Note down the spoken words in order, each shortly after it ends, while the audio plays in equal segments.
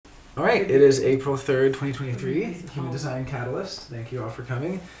All right, it is April 3rd, 2023, Human Design Catalyst. Thank you all for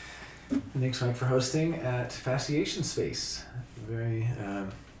coming. And thanks, Mike, for hosting at Fasciation Space. These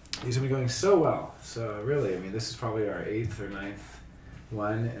have been going so well. So really, I mean, this is probably our 8th or 9th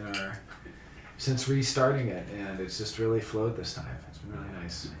one since restarting it, and it's just really flowed this time. It's been really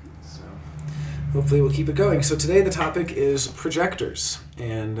nice. So hopefully we'll keep it going. So today the topic is projectors,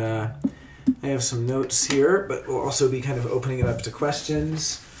 and I have some notes here, but we'll also be kind of opening it up to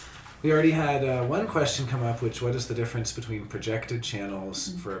questions. We already had one question come up, which what is the difference between projected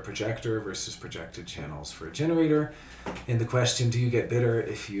channels for a projector versus projected channels for a generator? And the question, do you get bitter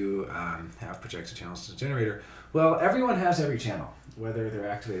if you have projected channels as a generator? Well, everyone has every channel, whether they're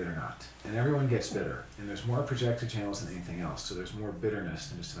activated or not. And everyone gets bitter. And there's more projected channels than anything else. So there's more bitterness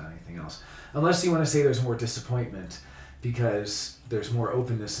than just about anything else. Unless you want to say there's more disappointment, because there's more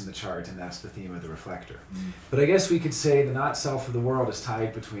openness in the chart, and that's the theme of the reflector. But I guess we could say the not self of the world is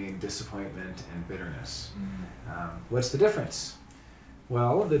tied between disappointment and bitterness. What's the difference?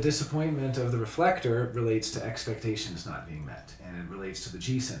 Well, the disappointment of the reflector relates to expectations not being met, and it relates to the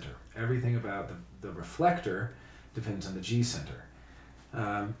G center. Everything about the reflector depends on the G center.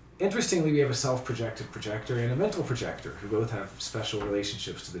 Interestingly, we have a self-projected projector and a mental projector, who both have special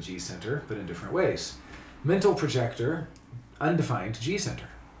relationships to the G center, but in different ways. Mental projector, undefined G center.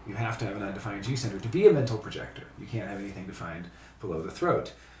 You have to have an undefined G center to be a mental projector. You can't have anything defined below the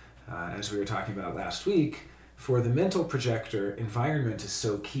throat. As we were talking about last week, for the mental projector, environment is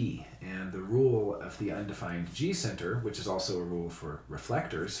so key, and the rule of the undefined G center, which is also a rule for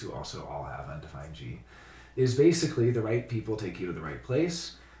reflectors, who also all have undefined G, is basically the right people take you to the right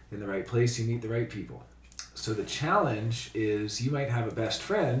place. In the right place, you meet the right people. So the challenge is you might have a best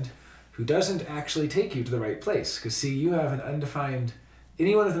friend who doesn't actually take you to the right place. Because see, you have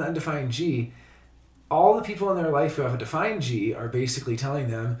anyone with an undefined G, all the people in their life who have a defined G are basically telling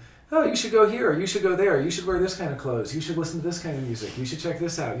them, oh, you should go here, you should go there, you should wear this kind of clothes, you should listen to this kind of music, you should check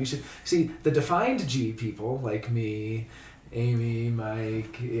this out, you should... See, the defined G people, like me, Amy,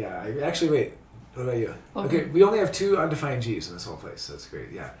 Mike, wait, what about you? Okay, we only have 2 undefined Gs in this whole place, so that's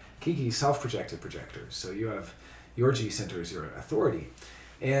great, yeah. Kiki, self-projected projector, so you have, your G center is your authority.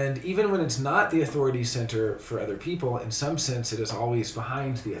 And even when it's not the authority center for other people, in some sense it is always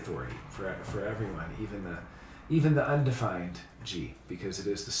behind the authority for everyone, even the undefined G, because it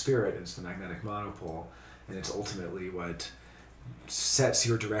is the spirit, it's the magnetic monopole, and it's ultimately what sets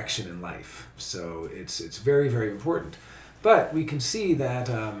your direction in life. So it's very, very important. But we can see that,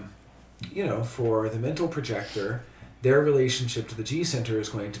 for the mental projector, their relationship to the G center is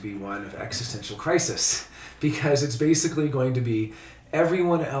going to be one of existential crisis, because it's basically going to be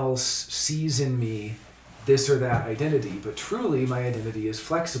everyone else sees in me this or that identity, but truly my identity is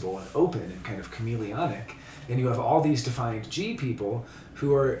flexible and open and kind of chameleonic. And you have all these defined G people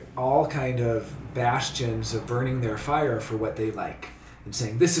who are all kind of bastions of burning their fire for what they like and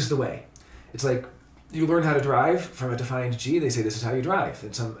saying, this is the way. It's like you learn how to drive from a defined G, they say this is how you drive.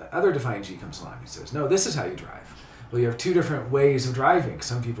 And some other defined G comes along and says, no, this is how you drive. Well, you have 2 different ways of driving.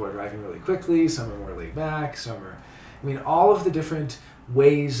 Some people are driving really quickly, some are more laid back, all of the different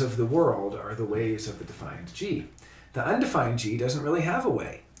ways of the world are the ways of the defined G. The undefined G doesn't really have a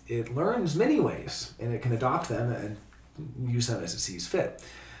way. It learns many ways, and it can adopt them and use them as it sees fit.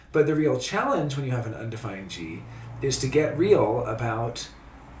 But the real challenge when you have an undefined G is to get real about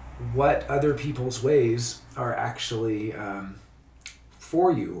what other people's ways are actually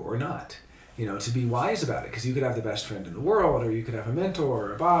for you or not. To be wise about it, because you could have the best friend in the world, or you could have a mentor,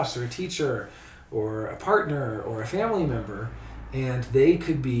 or a boss, or a teacher, or a partner, or a family member, and they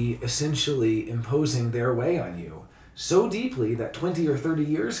could be essentially imposing their way on you so deeply that 20 or 30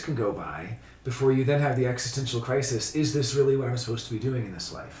 years can go by before you then have the existential crisis, is this really what I'm supposed to be doing in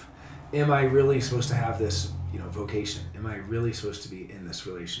this life? Am I really supposed to have this, vocation? Am I really supposed to be in this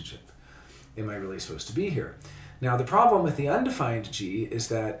relationship? Am I really supposed to be here? Now, the problem with the undefined G is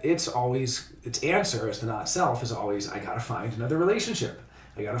that its answer as the not self is always, I gotta find another relationship.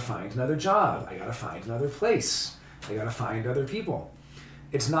 I gotta find another job. I gotta find another place. I gotta find other people.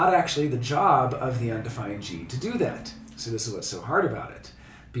 It's not actually the job of the undefined G to do that. So this is what's so hard about it.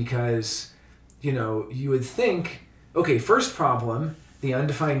 Because, you would think, okay, first problem, the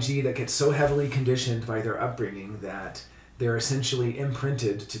undefined G that gets so heavily conditioned by their upbringing that they're essentially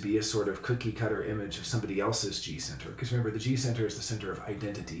imprinted to be a sort of cookie cutter image of somebody else's G center. Because remember, the G center is the center of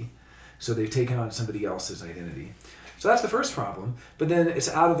identity. So they've taken on somebody else's identity. So that's the first problem. But then it's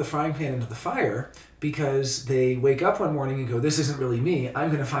out of the frying pan into the fire, because they wake up one morning and go, this isn't really me, I'm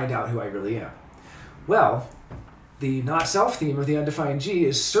going to find out who I really am. Well, the not self theme of the undefined G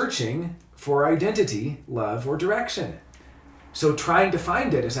is searching for identity, love, or direction. So trying to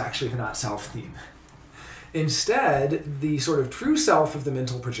find it is actually the not self theme. Instead, the sort of true self of the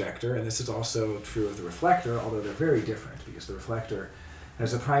mental projector, and this is also true of the reflector, although they're very different, because the reflector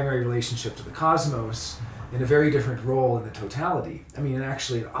has a primary relationship to the cosmos and a very different role in the totality. I mean,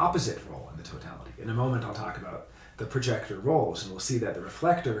 actually an opposite role in the totality. In a moment, I'll talk about the projector roles, and we'll see that the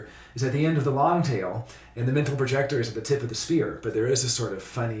reflector is at the end of the long tail, and the mental projector is at the tip of the spear. But there is a sort of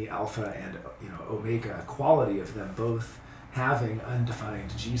funny alpha and omega quality of them both having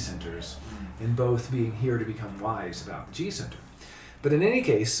undefined G-centers, and both being here to become wise about the G-center. But in any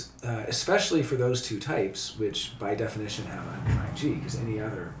case, especially for those two types, which by definition have undefined G, because any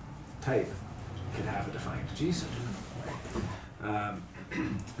other type could have a defined G-center. Right?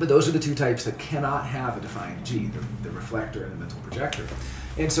 But those are the two types that cannot have a defined G, the reflector and the mental projector.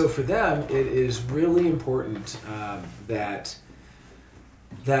 And so for them, it is really important that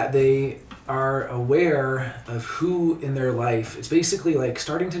they are aware of who in their life. It's basically like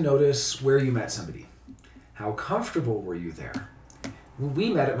starting to notice where you met somebody. How comfortable were you there? We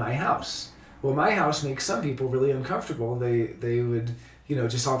met at my house. Well, my house makes some people really uncomfortable. They would,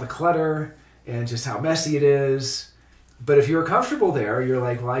 just all the clutter and just how messy it is. But if you're comfortable there, you're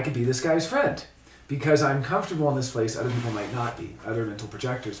like, well, I could be this guy's friend. Because I'm comfortable in this place, other people might not be. Other mental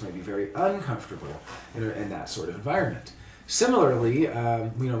projectors may be very uncomfortable in that sort of environment. Similarly,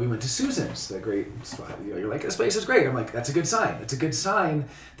 we went to Susan's, the great spot. You're like, this place is great. I'm like, that's a good sign. It's a good sign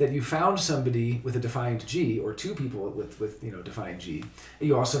that you found somebody with a defined G, or two people with defined G. And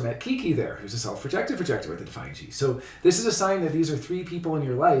you also met Kiki there, who's a self-projected projector with a defined G. So this is a sign that these are three people in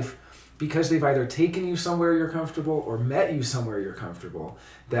your life, because they've either taken you somewhere you're comfortable or met you somewhere you're comfortable,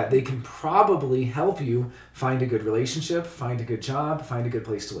 that they can probably help you find a good relationship, find a good job, find a good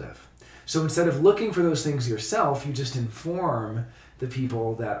place to live. So instead of looking for those things yourself, you just inform the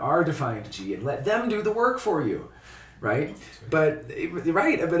people that are defined G and let them do the work for you, right? But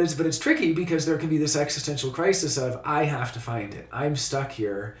it's tricky, because there can be this existential crisis of, I have to find it. I'm stuck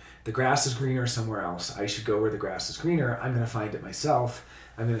here. The grass is greener somewhere else. I should go where the grass is greener. I'm going to find it myself.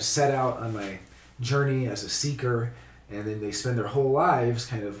 I'm going to set out on my journey as a seeker, and then they spend their whole lives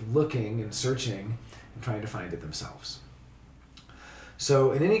kind of looking and searching and trying to find it themselves.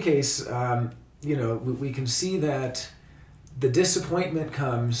 So in any case, we can see that the disappointment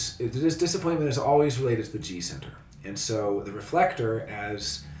comes, this disappointment is always related to the G-center. And so the reflector,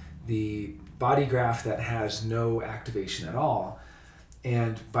 as the body graph that has no activation at all,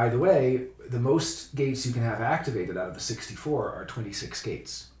 and by the way, the most gates you can have activated out of the 64 are 26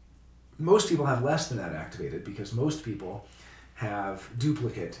 gates. Most people have less than that activated, because most people have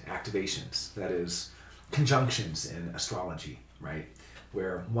duplicate activations, that is, conjunctions in astrology, right?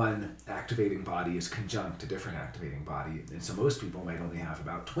 Where one activating body is conjunct a different activating body. And so most people might only have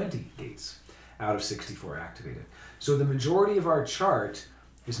about 20 gates out of 64 activated. So the majority of our chart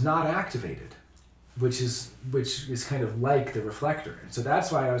is not activated, which is kind of like the reflector. And so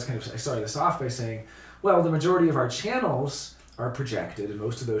that's why I started this off by saying, well, the majority of our channels are projected, and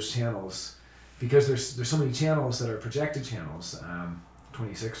most of those channels, because there's so many channels that are projected channels,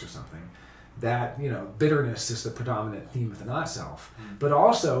 26 or something, that bitterness is the predominant theme of the not self. But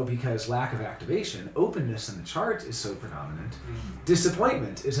also because lack of activation, openness in the chart is so predominant,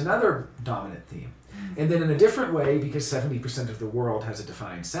 disappointment is another dominant theme. And then in a different way, because 70% of the world has a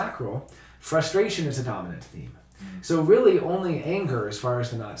defined sacral, frustration is a dominant theme. So really only anger, as far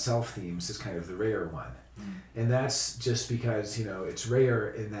as the not self themes, is kind of the rare one. And that's just because it's rare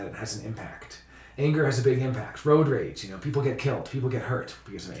in that it has an impact. Anger has a big impact. Road rage, people get killed, people get hurt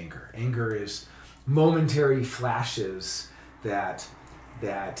because of anger. Anger is momentary flashes that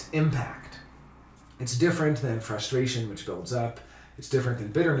impact. It's different than frustration, which builds up. It's different than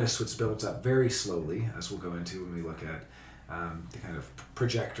bitterness, which builds up very slowly, as we'll go into when we look at the kind of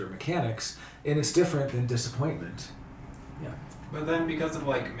projector mechanics. And it's different than disappointment. Yeah. But then because of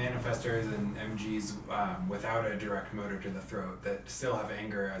manifestors and MGs without a direct motor to the throat that still have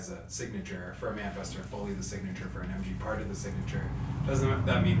anger as a signature for a manifestor, fully the signature for an MG, part of the signature, doesn't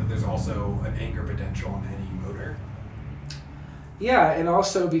that mean that there's also an anger potential in any motor? Yeah, and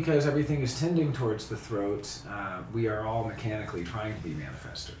also because everything is tending towards the throat, we are all mechanically trying to be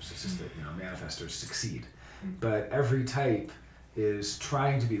manifestors. It's just that manifestors succeed. But every type is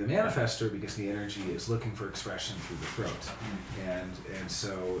trying to be the manifestor because the energy is looking for expression through the throat. And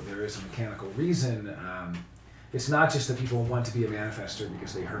so there is a mechanical reason. It's not just that people want to be a manifestor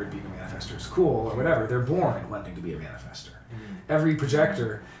because they heard being a manifestor is cool or whatever. They're born wanting to be a manifestor. Every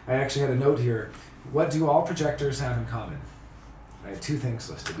projector, I actually had a note here, what do all projectors have in common? I have two things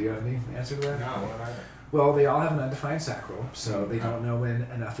listed. Do you have any answer to that? No, what are they? Well, they all have an undefined sacral, so they don't know when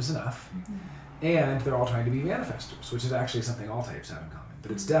enough is enough. And they're all trying to be manifestors, which is actually something all types have in common.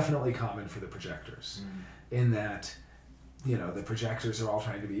 But it's definitely common for the projectors in that, you know, the projectors are all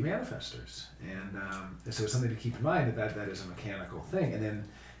trying to be manifestors. And so it's something to keep in mind that is a mechanical thing. And then,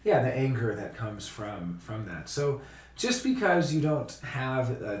 yeah, the anger that comes from that. So just because you don't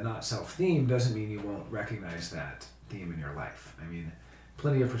have a not self theme doesn't mean you won't recognize that theme in your life. I mean,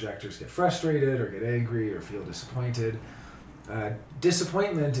 plenty of projectors get frustrated or get angry or feel disappointed.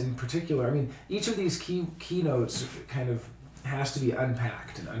 Disappointment in particular, I mean, each of these keynotes kind of has to be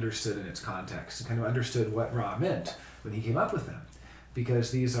unpacked and understood in its context and kind of understood what Ra meant when he came up with them,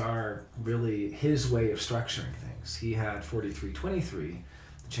 because these are really his way of structuring things. He had 4323,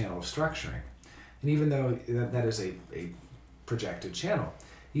 the channel of structuring, and even though that is a projected channel,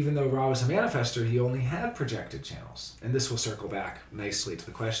 even though Ra was a manifestor, he only had projected channels. And this will circle back nicely to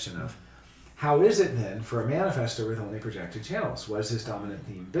the question of, how is it then for a manifestor with only projected channels? Was his dominant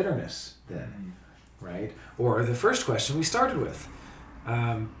theme bitterness then, right? Or the first question we started with,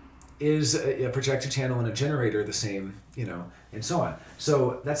 is a projected channel and a generator the same, you know, and so on.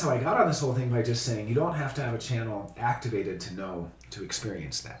 So that's how I got on this whole thing, by just saying you don't have to have a channel activated to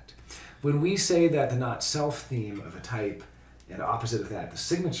experience that. When we say that the not self theme of a type, and opposite of that, the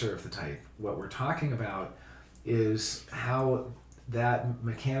signature of the type, what we're talking about is how that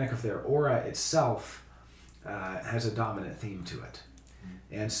mechanic of their aura itself has a dominant theme to it.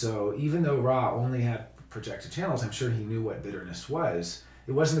 And so even though Ra only had projected channels, I'm sure he knew what bitterness was.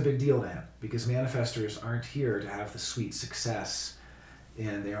 It wasn't a big deal to him, because manifestors aren't here to have the sweet success,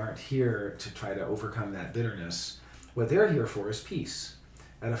 and they aren't here to try to overcome that bitterness. What they're here for is peace.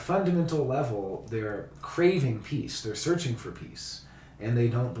 At a fundamental level, they're craving peace, they're searching for peace, and they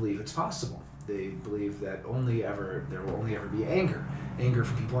don't believe it's possible. They believe that there will only ever be anger. Anger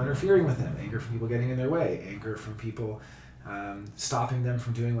from people interfering with them, anger from people getting in their way, anger from people stopping them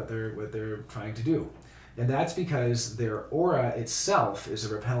from doing what they're trying to do. And that's because their aura itself is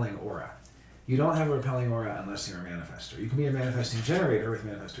a repelling aura. You don't have a repelling aura unless you're a manifestor. You can be a manifesting generator with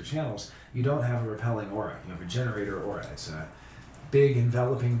manifestor channels. You don't have a repelling aura. You have a generator aura. It's a big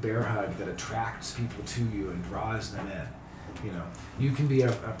enveloping bear hug that attracts people to you and draws them in. You know, you can be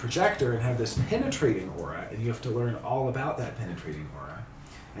a projector and have this penetrating aura, and you have to learn all about that penetrating aura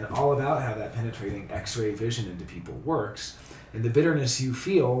and all about how that penetrating X-ray vision into people works, and the bitterness you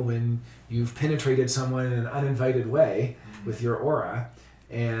feel when you've penetrated someone in an uninvited way with your aura,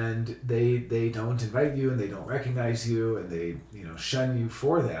 and they don't invite you and they don't recognize you and they, you know, shun you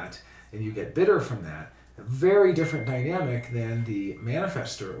for that, and you get bitter from that. A very different dynamic than the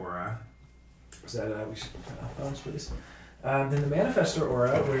manifestor aura. Is that we should phones, please? Than the manifestor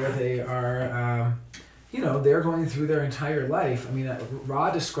aura, where they are, you know, they're going through their entire life. I mean,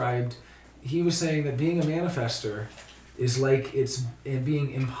 Ra described, he was saying that being a manifestor is like it's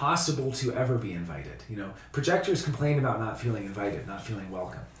being impossible to ever be invited. You know, projectors complain about not feeling invited, not feeling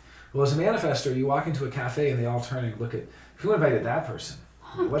welcome. Well, as a manifestor, you walk into a cafe and they all turn and look at, who invited that person?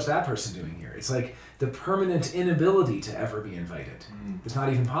 What's that person doing here? It's like the permanent inability to ever be invited. It's not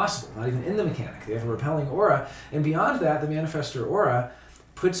even possible, not even in the mechanic. They have a repelling aura. And beyond that, the manifestor aura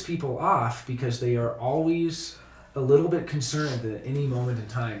puts people off because they are always a little bit concerned that at any moment in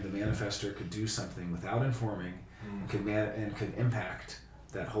time, the manifestor could do something without informing and could impact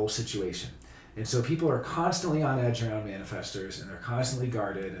that whole situation. And so people are constantly on edge around manifestors, and they're constantly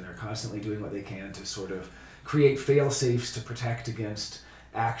guarded, and they're constantly doing what they can to sort of create fail-safes to protect against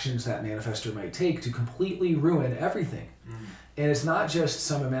actions that manifestor might take to completely ruin everything. And it's not just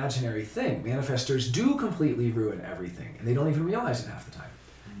some imaginary thing. Manifestors do completely ruin everything, and they don't even realize it half the time.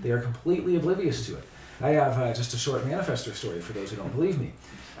 They are completely oblivious to it. I have just a short manifestor story for those who don't believe me.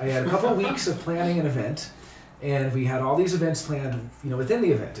 I had a couple of weeks of planning an event, and we had all these events planned, you know, within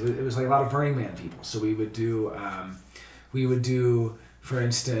the event. It was like a lot of Burning Man people. So we would do, for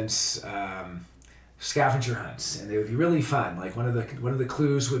instance, scavenger hunts, and they would be really fun. Like one of the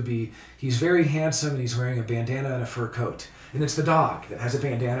clues would be, he's very handsome and he's wearing a bandana and a fur coat, and it's the dog that has a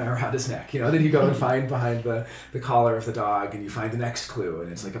bandana around his neck. You know, then you go and find behind the collar of the dog, and you find the next clue,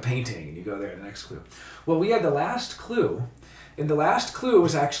 and it's like a painting, and you go there, the next clue. Well, we had the last clue, and the last clue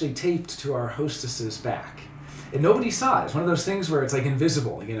was actually taped to our hostess's back. And nobody saw it. It's one of those things where it's like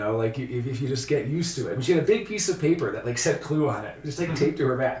invisible, you know, like if you just get used to it. And she had a big piece of paper that like said clue on it, just like taped to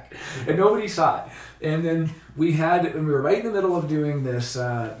her back. And nobody saw it. And then we were right in the middle of doing this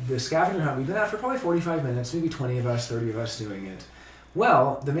scavenger hunt. We've been out for probably 45 minutes, maybe 20 of us, 30 of us doing it.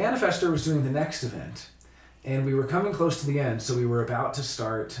 Well, the manifestor was doing the next event, and we were coming close to the end, so we were about to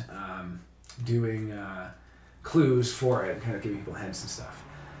start doing clues for it, kind of giving people hints and stuff.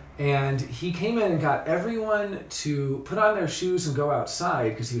 And he came in and got everyone to put on their shoes and go outside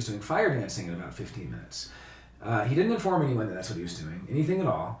because he was doing fire dancing in about 15 minutes. He didn't inform anyone that that's what he was doing, anything at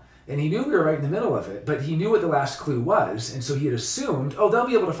all. And he knew we were right in the middle of it, but he knew what the last clue was, and so he had assumed, oh, they'll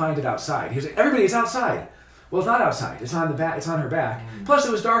be able to find it outside. He was like, everybody, it's outside. Well, it's not outside. It's on the back. It's on her back. Plus,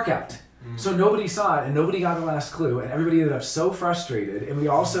 it was dark out. So nobody saw it, and nobody got the last clue, and everybody ended up so frustrated. And we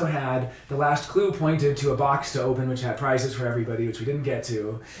also had the last clue pointed to a box to open, which had prizes for everybody, which we didn't get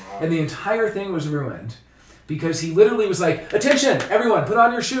to. Wow. And the entire thing was ruined because he literally was like, attention, everyone, put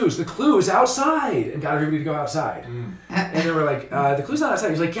on your shoes. The clue is outside, and got everybody to go outside. And they were like, the clue's not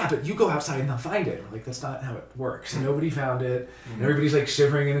outside. He's like, yeah, but you go outside and they'll find it. We're like, that's not how it works. And nobody found it, and everybody's like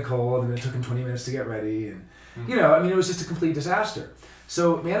shivering in the cold, and it took him 20 minutes to get ready. And, you know, I mean, it was just a complete disaster.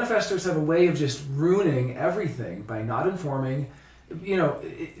 So manifestors have a way of just ruining everything by not informing. You know,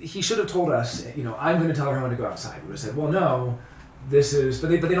 he should have told us, you know, I'm going to tell everyone to go outside. We would have said, well, no, this is, but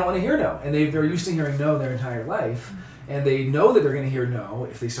they don't want to hear no. And they're used to hearing no their entire life. And they know that they're going to hear no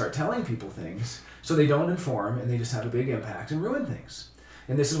if they start telling people things. So they don't inform, and they just have a big impact and ruin things.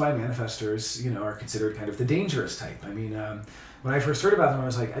 And this is why manifestors, you know, are considered kind of the dangerous type. I mean, when I first heard about them, I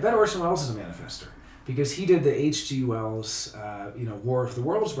was like, I bet Orson Welles is a manifestor. Because he did the H.G. Wells, you know, War of the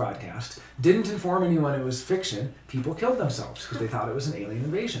Worlds broadcast, didn't inform anyone it was fiction. People killed themselves because they thought it was an alien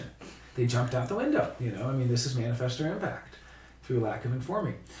invasion. They jumped out the window, you know. I mean, this is manifestor impact through lack of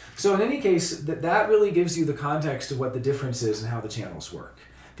informing. So in any case, that really gives you the context of what the difference is and how the channels work.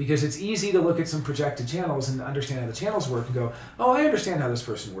 Because it's easy to look at some projected channels and understand how the channels work and go, oh, I understand how this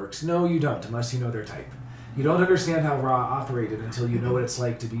person works. No, you don't, unless you know their type. You don't understand how Ra operated until you know what it's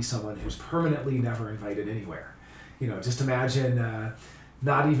like to be someone who's permanently never invited anywhere. You know, just imagine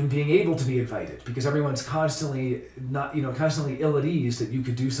not even being able to be invited because everyone's constantly constantly ill at ease that you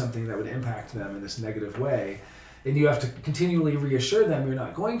could do something that would impact them in this negative way. And you have to continually reassure them you're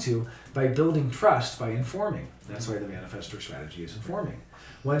not going to by building trust, by informing. That's why the manifestor strategy is informing.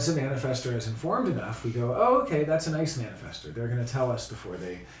 Once a manifestor is informed enough, we go, oh, okay, that's a nice manifestor. They're going to tell us before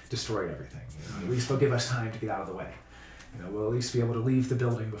they destroy everything. You know, at least they'll give us time to get out of the way. You know, we'll at least be able to leave the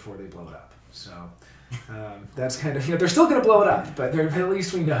building before they blow it up. So that's kind of, you know, they're still going to blow it up, but at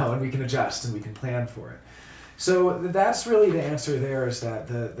least we know and we can adjust and we can plan for it. So that's really the answer there, is that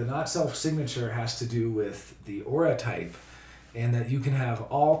the not self signature has to do with the aura type, and that you can have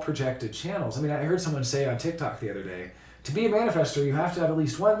all projected channels. I mean, I heard someone say on TikTok the other day, to be a manifestor, you have to have at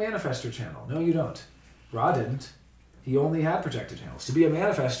least one manifestor channel. No, you don't. Ra didn't. He only had projected channels. To be a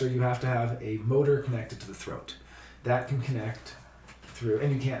manifestor, you have to have a motor connected to the throat. That can connect through,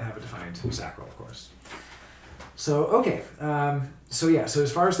 and you can't have a defined sacral, of course. So, okay. So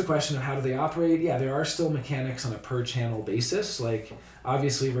as far as the question of how do they operate, yeah, there are still mechanics on a per channel basis. Like,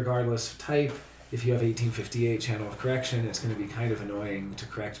 obviously, regardless of type, if you have 1858 channel of correction, it's going to be kind of annoying to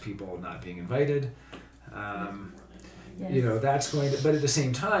correct people not being invited. Yes. You know, that's going to, but at the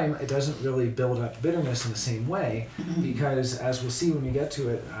same time, it doesn't really build up bitterness in the same way, because as we'll see when we get to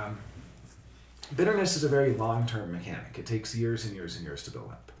it, bitterness is a very long-term mechanic. It takes years and years and years to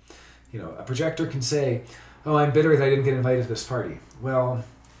build up. You know, a projector can say, oh, I'm bitter that I didn't get invited to this party. Well,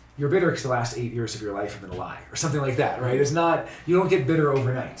 you're bitter because the last 8 years of your life have been a lie, or something like that, right? It's not, you don't get bitter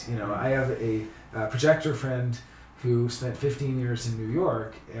overnight. You know, I have a projector friend who spent 15 years in New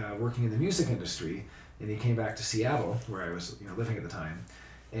York working in the music industry, and he came back to Seattle, where I was, you know, living at the time,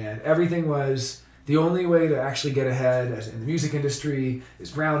 and everything was, the only way to actually get ahead in the music industry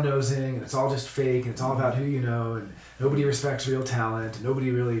is brown nosing, and it's all just fake, and it's all about who you know, and nobody respects real talent, and nobody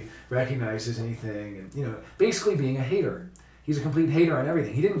really recognizes anything, and, you know, basically being a hater. He's a complete hater on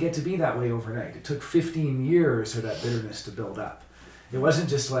everything. He didn't get to be that way overnight. It took 15 years for that bitterness to build up. It wasn't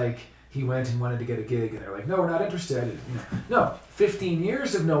just like he went and wanted to get a gig, and they're like, no, we're not interested. You know, no, 15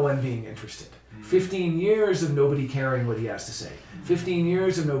 years of no one being interested. 15 years of nobody caring what he has to say. 15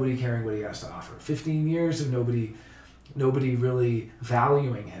 years of nobody caring what he has to offer. 15 years of nobody really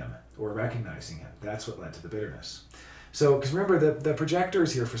valuing him or recognizing him. That's what led to the bitterness. So, because remember, the projector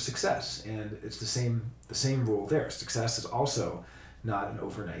is here for success, and it's the same rule there. Success is also not an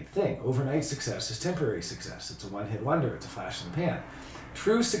overnight thing. Overnight success is temporary success. It's a one-hit wonder. It's a flash in the pan.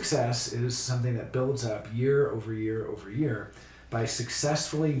 True success is something that builds up year over year over year by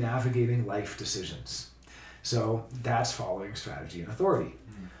successfully navigating life decisions. So that's following strategy and authority.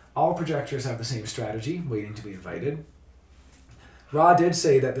 All projectors have the same strategy, waiting to be invited. Ra did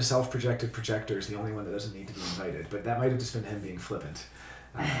say that the self-projected projector is the only one that doesn't need to be invited, but that might have just been him being flippant.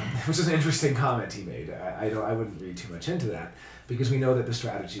 Which is an interesting comment he made. I wouldn't read too much into that, because we know that the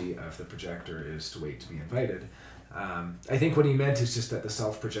strategy of the projector is to wait to be invited. I think what he meant is just that the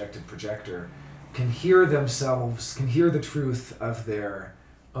self-projected projector can hear themselves, can hear the truth of their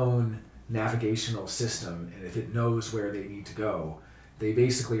own navigational system, and if it knows where they need to go, they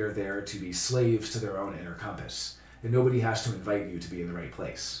basically are there to be slaves to their own inner compass. And nobody has to invite you to be in the right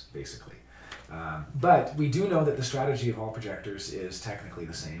place, basically. But we do know that the strategy of all projectors is technically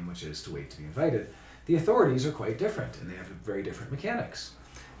the same, which is to wait to be invited. The authorities are quite different, and they have very different mechanics.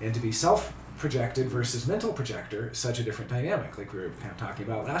 And to be self-projected versus mental projector is such a different dynamic, like we were kind of talking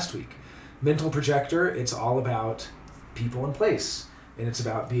about last week. Mental projector, it's all about people and place. And it's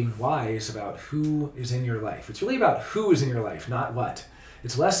about being wise about who is in your life. It's really about who is in your life, not what.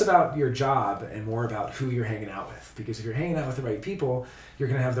 It's less about your job and more about who you're hanging out with. Because if you're hanging out with the right people, you're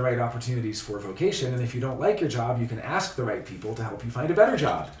going to have the right opportunities for vocation. And if you don't like your job, you can ask the right people to help you find a better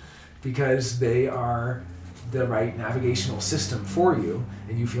job. Because they are the right navigational system for you,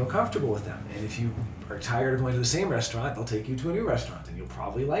 and you feel comfortable with them. And if you are tired of going to the same restaurant, they'll take you to a new restaurant, and you'll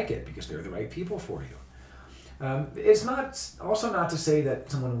probably like it because they're the right people for you. It's also not to say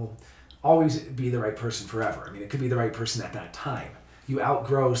that someone will always be the right person forever. I mean, it could be the right person at that time. You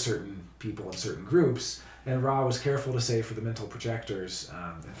outgrow certain people and certain groups, and Ra was careful to say for the mental projectors,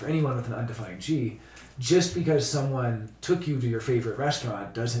 and for anyone with an undefined G, just because someone took you to your favorite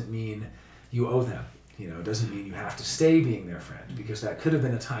restaurant doesn't mean you owe them. Doesn't mean you have to stay being their friend, because that could have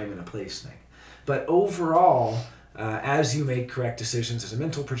been a time and a place thing. But overall, as you make correct decisions as a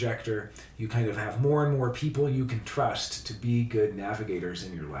mental projector, you kind of have more and more people you can trust to be good navigators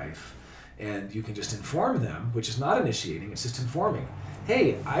in your life. And you can just inform them, which is not initiating, it's just informing.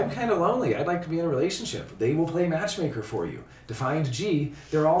 Hey, I'm kind of lonely, I'd like to be in a relationship. They will play matchmaker for you. Defined G,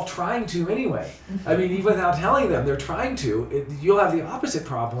 they're all trying to anyway. I mean, even without telling them, they're trying to. You'll have the opposite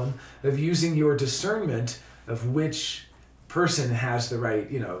problem of using your discernment of which person has the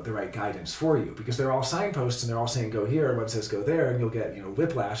right guidance for you, because they're all signposts and they're all saying go here, one says go there, and you'll get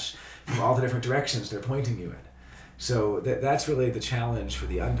whiplash from all the different directions they're pointing you in. So that's really the challenge for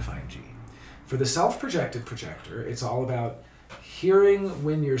the undefined G. For the self-projected projector, it's all about hearing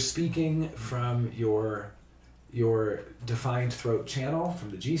when you're speaking from your defined throat channel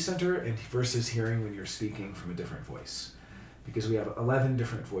from the G center, and versus hearing when you're speaking from a different voice. Because we have 11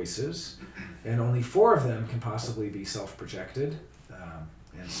 different voices, and only 4 of them can possibly be self-projected.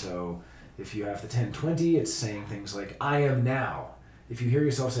 And so if you have the 10-20, it's saying things like, I am now. If you hear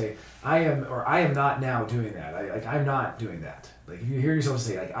yourself say, I am, or I am not now doing that, I'm not doing that. Like if you hear yourself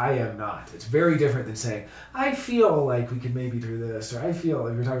say, like, I am not, it's very different than saying, I feel like we could maybe do this, or I feel,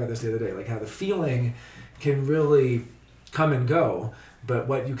 like we were talking about this the other day, like how the feeling can really come and go. But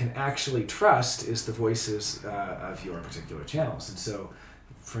what you can actually trust is the voices of your particular channels. And so,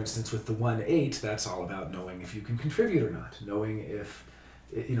 for instance, with the 1-8, that's all about knowing if you can contribute or not, knowing if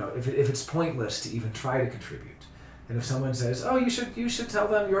it's pointless to even try to contribute. And if someone says, "Oh, you should tell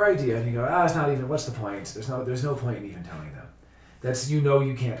them your idea," and you go, "Ah, it's not even. What's the point? There's no point in even telling them." That's you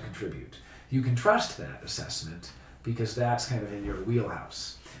can't contribute. You can trust that assessment because that's kind of in your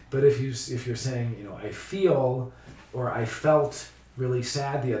wheelhouse. But if you're saying, I feel or I felt really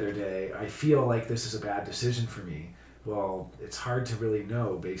sad the other day, I feel like this is a bad decision for me, well, it's hard to really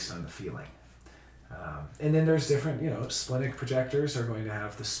know based on the feeling. And then there's different, splenic projectors are going to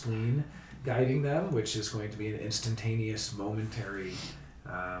have the spleen guiding them, which is going to be an instantaneous, momentary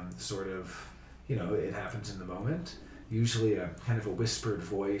sort of, it happens in the moment. Usually a kind of a whispered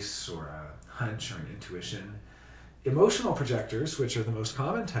voice or a hunch or an intuition. Emotional projectors, which are the most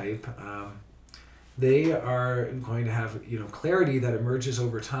common type, they are going to have clarity that emerges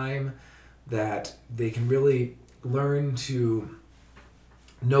over time, that they can really learn to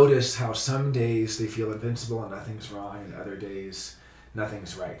notice how some days they feel invincible and nothing's wrong, and other days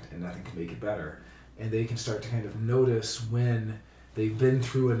nothing's right and nothing can make it better. And they can start to kind of notice when they've been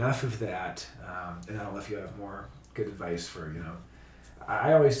through enough of that. And I don't know if you have more good advice for,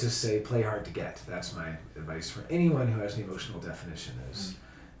 I always just say play hard to get. That's my advice for anyone who has an emotional definition is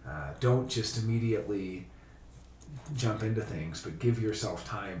don't just immediately jump into things, but give yourself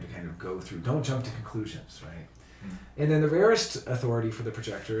time to kind of go through. Don't jump to conclusions, right? And then the rarest authority for the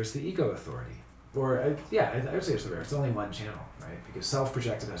projector is the ego authority. Or, I would say it's the rarest. It's only one channel, right? Because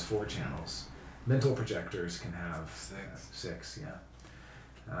self-projected has 4 channels. Mental projectors can have 6, yeah.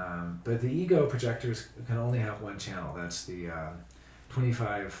 But the ego projectors can only have 1 channel. That's the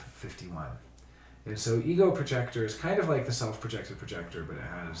 2551. And so ego projector is kind of like the self-projected projector, but it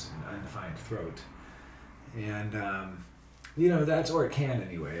has an undefined throat. And, that's, or it can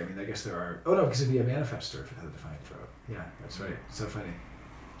anyway. I mean, I guess there are, because it'd be a manifestor if it had a defined throat. Yeah, that's right. So funny.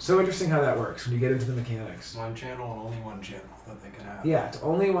 So interesting how that works when you get into the mechanics. 1 channel and only 1 channel that they can have. Yeah, it's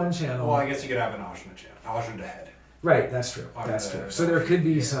only 1 channel. Well, I guess you could have an Ajna channel. Ajna to head. Right, that's true. That's true. So there could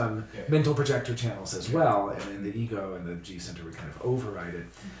be some Yeah. mental projector channels as well, and then the ego and the G center would kind of override it.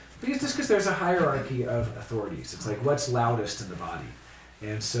 Because there's a hierarchy of authorities. It's like what's loudest in the body.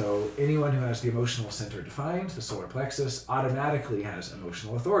 And so anyone who has the emotional center defined, the solar plexus, automatically has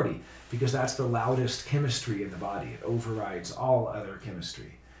emotional authority because that's the loudest chemistry in the body. It overrides all other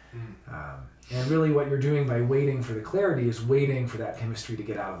chemistry. And really what you're doing by waiting for the clarity is waiting for that chemistry to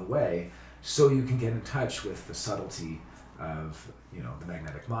get out of the way so you can get in touch with the subtlety of, the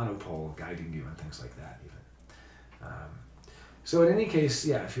magnetic monopole guiding you and things like that even. So in any case,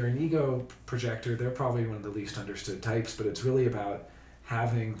 if you're an ego projector, they're probably one of the least understood types, but it's really about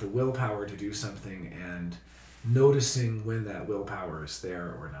having the willpower to do something and noticing when that willpower is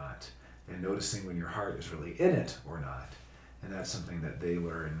there or not, and noticing when your heart is really in it or not. And that's something that they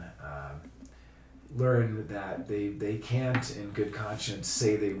learn that they can't in good conscience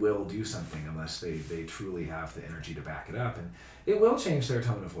say they will do something unless they truly have the energy to back it up. And it will change their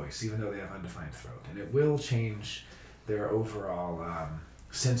tone of voice, even though they have undefined throat. And it will change their overall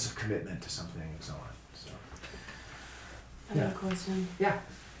sense of commitment to something and so on. So, I have a question. Yeah.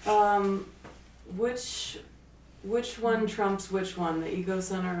 Which one trumps which one, the ego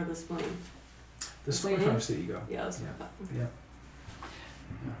center or the spleen? The spleen trumps the ego. Yeah, that's what I thought. Yeah.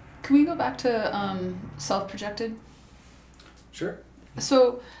 Can we go back to self-projected? Sure.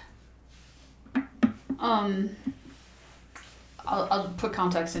 So, I'll put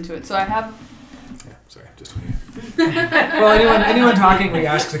context into it. So I have. Yeah. Sorry, just waiting. Well, anyone talking, we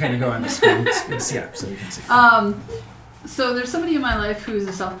ask to kind of go on the screen. So we can see. So there's somebody in my life who's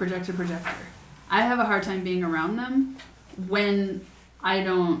a self-projected projector. I have a hard time being around them when I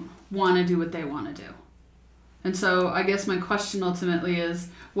don't want to do what they want to do. And so I guess my question ultimately is,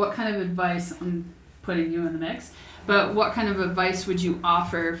 what kind of advice, I'm putting you in the mix, but what kind of advice would you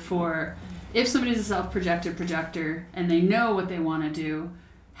offer for if somebody's a self-projected projector and they know what they want to do,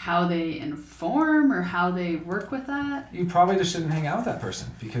 how they inform or how they work with that? You probably just shouldn't hang out with that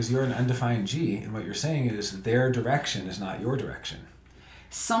person because you're an undefined G, and what you're saying is their direction is not your direction.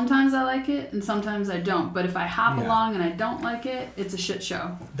 Sometimes I like it and sometimes I don't, but if I hop along and I don't like it, it's a shit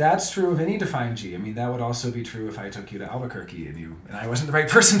show. That's true of any defined G. I mean, that would also be true if I took you to Albuquerque and I wasn't the right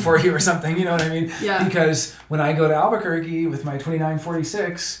person for you or something, you know what I mean? Yeah. Because when I go to Albuquerque with my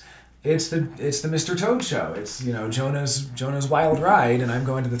 2946, it's the Mr. Toad show. It's Jonah's wild ride, and I'm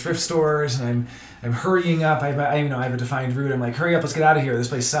going to the thrift stores and I'm hurrying up. I have a defined route. I'm like, hurry up, let's get out of here. This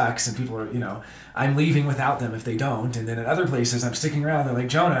place sucks, and people are I'm leaving without them if they don't. And then at other places, I'm sticking around. They're like,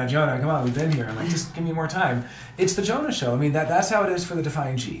 Jonah, come on, we've been here. I'm like, just give me more time. It's the Jonah show. I mean, that's how it is for the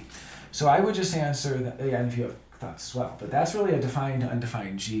defined G. So I would just answer that, and if you have thoughts as well, but that's really a defined to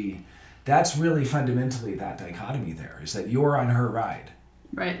undefined G. That's really fundamentally that dichotomy there, is that you're on her ride.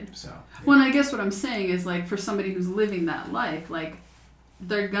 Right. So. Yeah. Well, I guess what I'm saying is, like, for somebody who's living that life, like,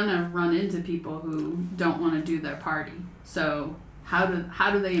 they're gonna run into people who don't want to do their party. So how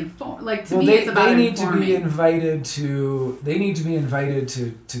do they inform? Like, to me, it's about they need informing. to be invited to. They need to be invited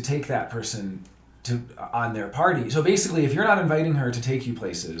to take that person on their party. So basically, if you're not inviting her to take you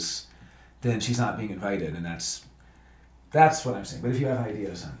places, then she's not being invited, and that's what I'm saying. But if you have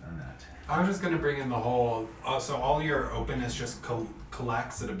ideas on that. I was just going to bring in the whole, so all your openness just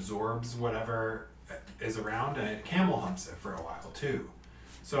collects, it absorbs whatever is around, and it camel humps it for a while too.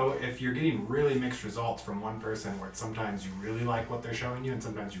 So if you're getting really mixed results from one person where sometimes you really like what they're showing you and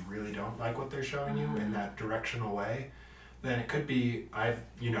sometimes you really don't like what they're showing you in that directional way, then it could be,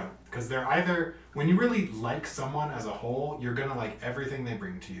 because they're either, when you really like someone as a whole, you're going to like everything they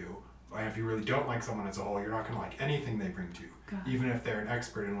bring to you. And if you really don't like someone as a whole, you're not going to like anything they bring to you, even if they're an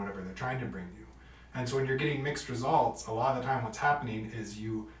expert in whatever they're trying to bring you. And so when you're getting mixed results, a lot of the time what's happening is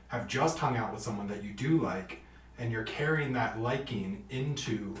you have just hung out with someone that you do like, and you're carrying that liking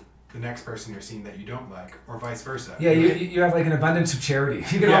into the next person you're seeing that you don't like, or vice versa. Yeah, you have like an abundance of charity.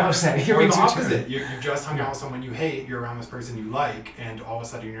 You can almost say. Or the opposite. You've just hung out with someone you hate, you're around this person you like, and all of a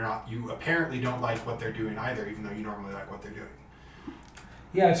sudden you apparently don't like what they're doing either, even though you normally like what they're doing.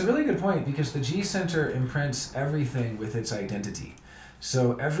 Yeah, it's a really good point because the G center imprints everything with its identity.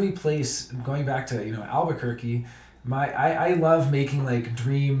 So every place, going back to Albuquerque, I love making like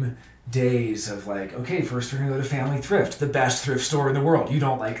dream days of like, okay, first we're gonna go to Family Thrift, the best thrift store in the world. You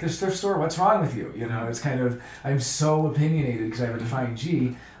don't like this thrift store? What's wrong with you? It's kind of, I'm so opinionated because I have a defined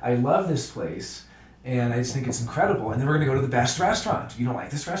G. I love this place. And I just think it's incredible. And then we're going to go to the best restaurant. You don't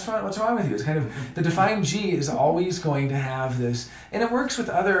like this restaurant? What's wrong with you? It's kind of, the defined G is always going to have this. And it works with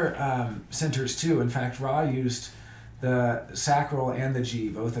other centers too. In fact, Ra used the sacral and the G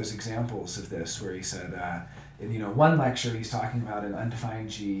both as examples of this, where he said, in one lecture, he's talking about an undefined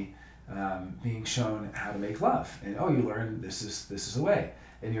G being shown how to make love. And oh, you learn this is the way.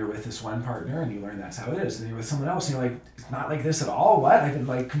 And you're with this one partner and you learn that's how it is. And you're with someone else and you're like, it's not like this at all. What? I've been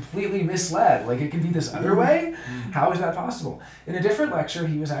like completely misled. Like it can be this other way? How is that possible? In a different lecture,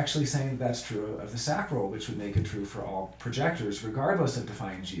 he was actually saying that's true of the sacral, which would make it true for all projectors, regardless of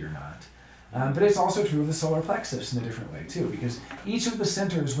defined G or not. But it's also true of the solar plexus in a different way too, because each of the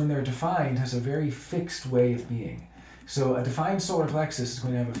centers, when they're defined, has a very fixed way of being. So a defined solar plexus is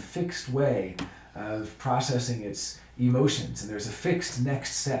going to have a fixed way of processing its emotions, and there's a fixed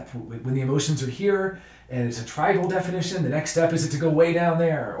next step. When the emotions are here and it's a tribal definition, the next step is it to go way down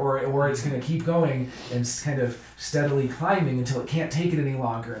there, or it's going to keep going and kind of steadily climbing until it can't take it any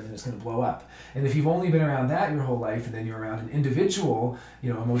longer, and then it's going to blow up. And if you've only been around that your whole life, and then you're around an individual,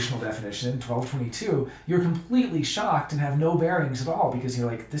 emotional definition, 1222, you're completely shocked and have no bearings at all, because you're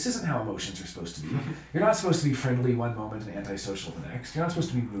like, this isn't how emotions are supposed to be. You're not supposed to be friendly one moment and antisocial the next. You're not supposed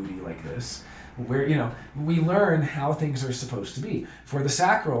to be moody like this. Where we learn how things are supposed to be. For the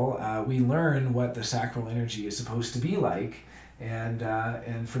sacral, we learn what the sacral energy is supposed to be like, and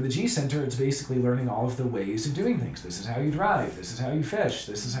for the G center, it's basically learning all of the ways of doing things. This is how you drive. This is how you fish.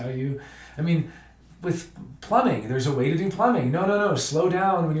 This is how you. With plumbing, there's a way to do plumbing. No, slow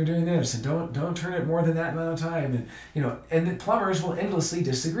down when you're doing this, and don't turn it more than that amount of time. And the plumbers will endlessly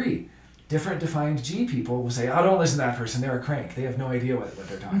disagree. Different defined G people will say, oh, don't listen to that person, they're a crank. They have no idea what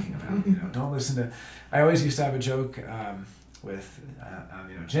they're talking about. Don't listen to... I always used to have a joke with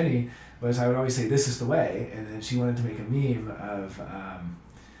Jenny, was I would always say, this is the way, and then she wanted to make a meme of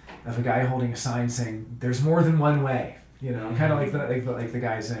a guy holding a sign saying, there's more than one way. Kind of like the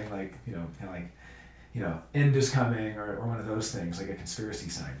guy saying, end is coming, or one of those things, like a conspiracy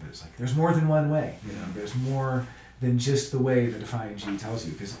sign. But it's like, there's more than one way. There's more than just the way the defined G tells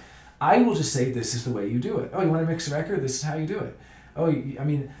you. Because I will just say, this is the way you do it. Oh, you want to mix a record? This is how you do it. Oh,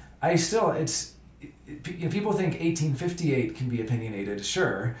 people think 1858 can be opinionated,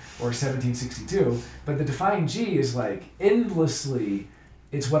 sure, or 1762, but the defined G is like endlessly,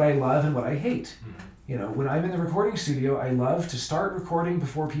 it's what I love and what I hate. When I'm in the recording studio, I love to start recording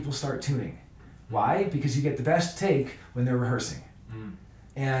before people start tuning. Why? Because you get the best take when they're rehearsing.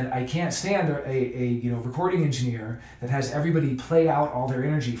 And I can't stand a recording engineer that has everybody play out all their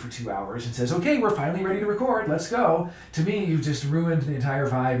energy for 2 hours and says, okay, we're finally ready to record, let's go. To me, you've just ruined the entire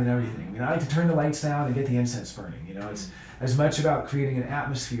vibe and everything. I like to turn the lights down and get the incense burning. It's as much about creating an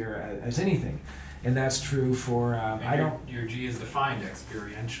atmosphere as anything. And that's true for, your G is defined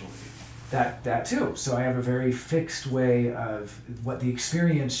experientially. That too. So I have a very fixed way of what the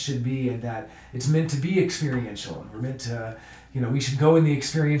experience should be, and that it's meant to be experiential. And we're meant to, we should go in the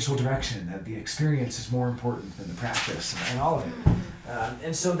experiential direction, that the experience is more important than the practice and all of it.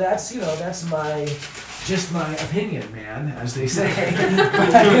 And so that's just my opinion, man, as they say.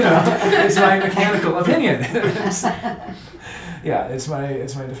 But, it's my mechanical opinion. It's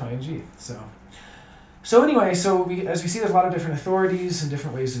my defined G. So anyway, as we see, there's a lot of different authorities and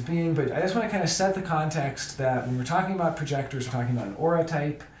different ways of being, but I just want to kind of set the context that when we're talking about projectors, we're talking about an aura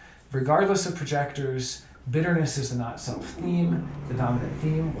type. Regardless of projectors, bitterness is the not-self theme, the dominant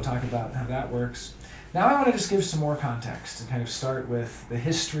theme. We'll talk about how that works. Now I want to just give some more context and kind of start with the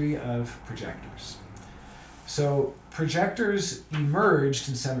history of projectors. So projectors emerged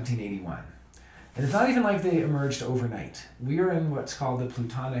in 1781. And it's not even like they emerged overnight. We are in what's called the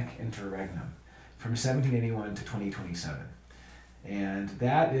Plutonic Interregnum, from 1781 to 2027. And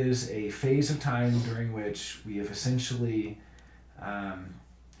that is a phase of time during which we have essentially,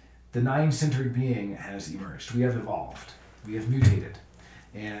 the nine-centered being has emerged. We have evolved. We have mutated.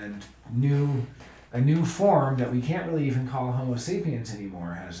 And a new form that we can't really even call Homo sapiens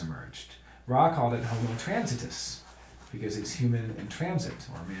anymore has emerged. Ra called it Homo transitus, because it's human in transit,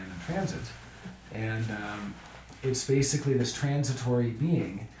 or man in transit. And it's basically this transitory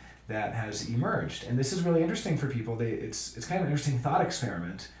being that has emerged. And this is really interesting for people. It's kind of an interesting thought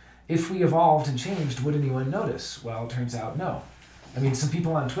experiment. If we evolved and changed, would anyone notice? Well, it turns out no. Some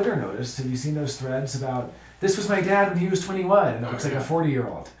people on Twitter noticed. Have you seen those threads about, this was my dad when he was 21 and it looks like a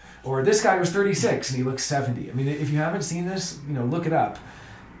 40-year-old? Or this guy was 36 and he looks 70. If you haven't seen this, look it up.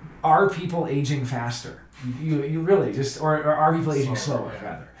 Are people aging faster? You really just, or are people aging slower,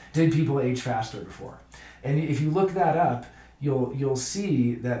 rather? Did people age faster before? And if you look that up, you'll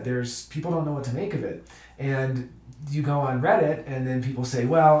see that people don't know what to make of it. And you go on Reddit and then people say,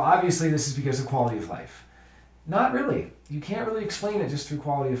 well, obviously this is because of quality of life. Not really. You can't really explain it just through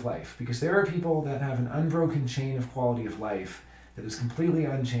quality of life, because there are people that have an unbroken chain of quality of life that is completely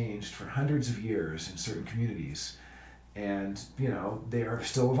unchanged for hundreds of years in certain communities. And, they are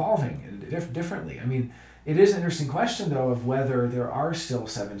still evolving differently. I mean, it is an interesting question, though, of whether there are still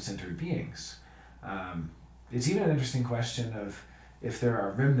seven-centered beings. It's even an interesting question of if there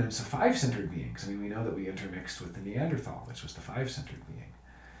are remnants of five-centered beings. I mean, we know that we intermixed with the Neanderthal, which was the five-centered being.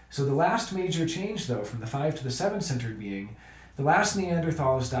 So the last major change, though, from the five to the seven-centered being, the last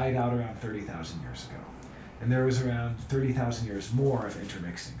Neanderthals died out around 30,000 years ago. And there was around 30,000 years more of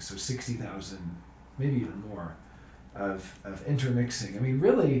intermixing, so 60,000, maybe even more, of intermixing. I mean,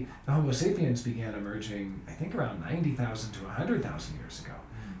 really, the Homo sapiens began emerging, I think, around 90,000 to 100,000 years ago.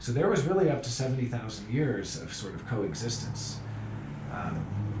 So there was really up to 70,000 years of sort of coexistence.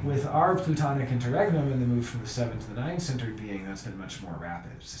 With our Plutonic Interregnum and the move from the 7 to the 9-centered being, that's been much more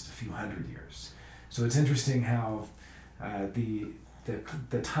rapid. It's just a few hundred years. So it's interesting how the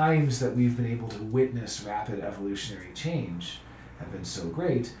times that we've been able to witness rapid evolutionary change have been so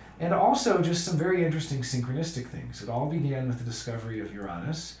great. And also just some very interesting synchronistic things. It all began with the discovery of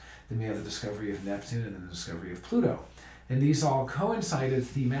Uranus, then we have the discovery of Neptune, and then the discovery of Pluto. And these all coincided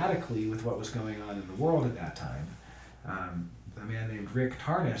thematically with what was going on in the world at that time. A man named Rick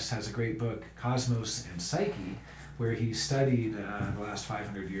Tarnas has a great book, Cosmos and Psyche, where he studied the last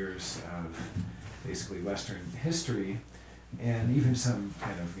 500 years of basically Western history, and even some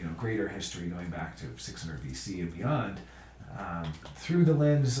kind of greater history going back to 600 BC and beyond, through the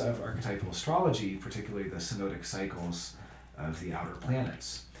lens of archetypal astrology, particularly the synodic cycles of the outer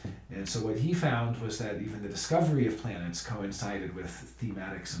planets. And so what he found was that even the discovery of planets coincided with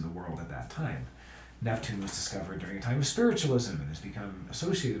thematics in the world at that time. Neptune was discovered during a time of spiritualism and has become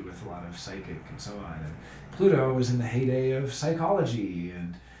associated with a lot of psychic and so on. And Pluto was in the heyday of psychology,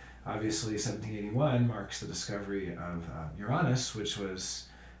 and obviously 1781 marks the discovery of Uranus, which was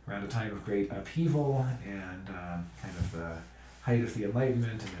around a time of great upheaval and kind of the height of the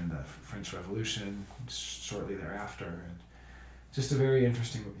Enlightenment and then the French Revolution shortly thereafter. And just a very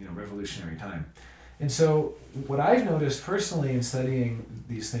interesting, revolutionary time. And so what I've noticed personally in studying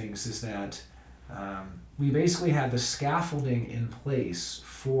these things is that we basically had the scaffolding in place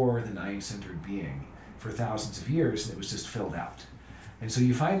for the nine-centered being for thousands of years, and it was just filled out. And so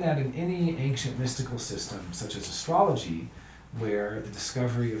you find that in any ancient mystical system, such as astrology, where the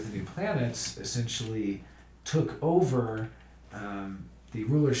discovery of the new planets essentially took over the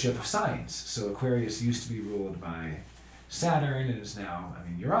rulership of signs. So Aquarius used to be ruled by Saturn and is now,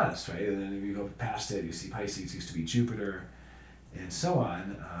 Uranus, right? And then if you go past it, you see Pisces used to be Jupiter, and so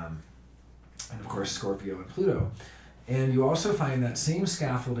on. And of course, Scorpio and Pluto. And you also find that same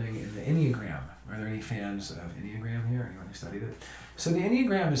scaffolding in the Enneagram. Are there any fans of Enneagram here? Anyone who studied it? So the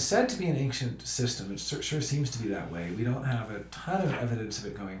Enneagram is said to be an ancient system. It sure seems to be that way. We don't have a ton of evidence of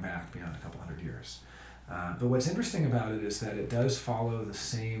it going back beyond a couple hundred years. But what's interesting about it is that it does follow the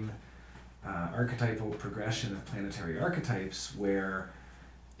same archetypal progression of planetary archetypes, where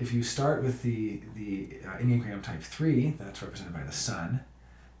if you start with the Enneagram type 3, that's represented by the Sun.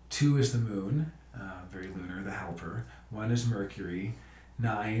 2 is the Moon, very lunar, the helper. 1 is Mercury.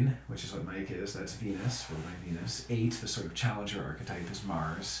 9, which is what Mike is, that's Venus, ruled by Venus. 8, the sort of challenger archetype, is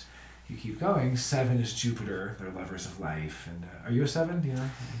Mars. You keep going. 7 is Jupiter, they're lovers of life. And are you a 7? Do you know?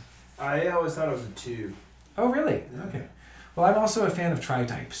 I always thought it was a 2. Oh, really? Yeah. Okay. Well, I'm also a fan of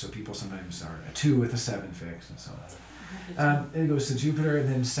tri-types, so people sometimes are a 2 with a 7 fixed and so on. It goes to Jupiter, and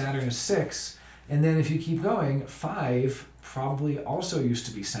then Saturn is 6. And then if you keep going, 5 probably also used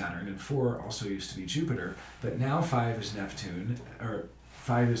to be Saturn, and 4 also used to be Jupiter, but now 5 is Neptune, or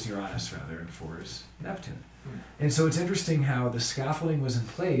 5 is Uranus rather, and 4 is Neptune. And so it's interesting how the scaffolding was in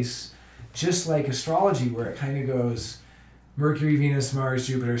place, just like astrology, where it kind of goes Mercury, Venus, Mars,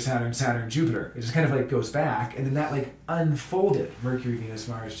 Jupiter, Saturn, Saturn, Jupiter. It just kind of like goes back, and then that like unfolded. Mercury, Venus,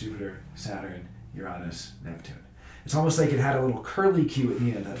 Mars, Jupiter, Saturn, Uranus, Neptune. It's almost like it had a little curly Q at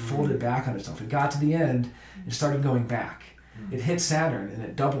the end that folded back on itself. It got to the end and started going back. It hit Saturn and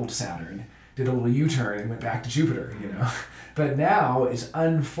it doubled Saturn, did a little U-turn and went back to Jupiter, But now it's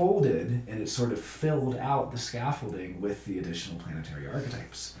unfolded and it's sort of filled out the scaffolding with the additional planetary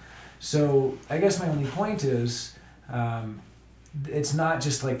archetypes. So I guess my only point is it's not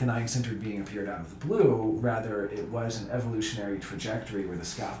just like the nine-centered being appeared out of the blue, rather it was an evolutionary trajectory where the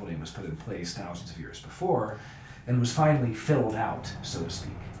scaffolding was put in place thousands of years before and was finally filled out, so to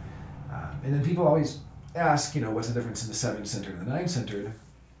speak. And then people always ask, what's the difference in the seven-centered and the nine-centered?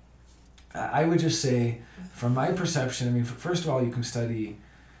 I would just say, from my perception, first of all, you can study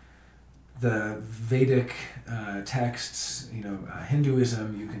the Vedic texts,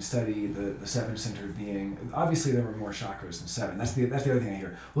 Hinduism, you can study the seven-centered being. Obviously, there were more chakras than seven. That's the other thing I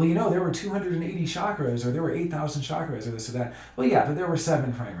hear. Well, there were 280 chakras, or there were 8,000 chakras, or this or that. Well, yeah, but there were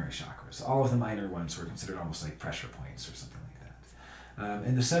 7 primary chakras. All of the minor ones were considered almost like pressure points or something like that.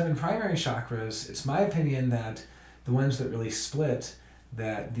 And the 7 primary chakras, it's my opinion that the ones that really split,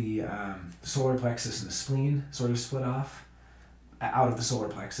 that the solar plexus and the spleen sort of split off out of the solar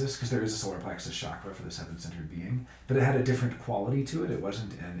plexus, because there is a solar plexus chakra for the seven-centered being, but it had a different quality to it. It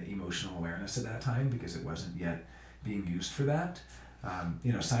wasn't an emotional awareness at that time because it wasn't yet being used for that.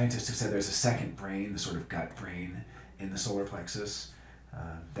 Scientists have said there's a second brain, the sort of gut brain in the solar plexus.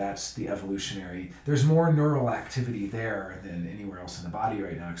 That's the evolutionary. There's more neural activity there than anywhere else in the body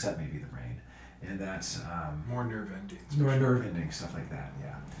right now, except maybe the brain. And that's more nerve endings. More nerve endings, stuff like that.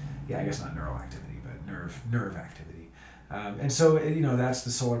 Yeah. I guess not neural activity, but nerve activity. And so that's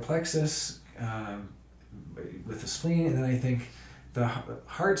the solar plexus with the spleen, and then I think the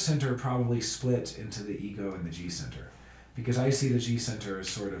heart center probably split into the ego and the G center, because I see the G center as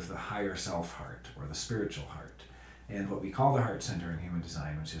sort of the higher self heart or the spiritual heart, and what we call the heart center in human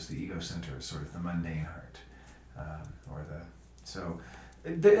design, which is the ego center, is sort of the mundane heart,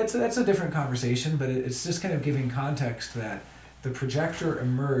 that's a different conversation, but it's just kind of giving context that the projector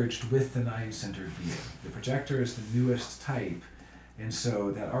emerged with the 9-centered being. The projector is the newest type, and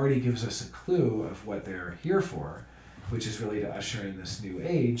so that already gives us a clue of what they're here for, which is really to usher in this new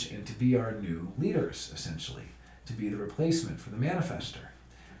age and to be our new leaders, essentially, to be the replacement for the manifestor,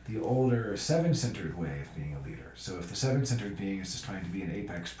 the older 7-centered way of being a leader. So if the 7-centered being is just trying to be an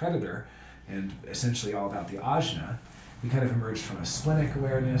apex predator and essentially all about the Ajna, we kind of emerged from a splenic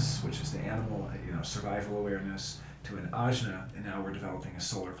awareness, which is the animal, survival awareness, to an Ajna, and now we're developing a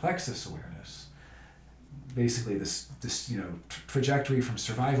solar plexus awareness. Basically, this trajectory from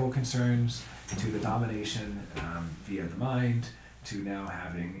survival concerns to the domination via the mind, to now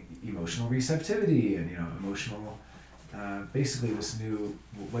having emotional receptivity and emotional. Basically, this new,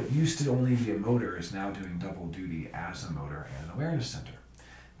 what used to only be a motor is now doing double duty as a motor and an awareness center,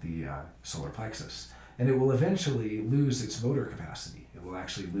 the solar plexus. And it will eventually lose its motor capacity. It will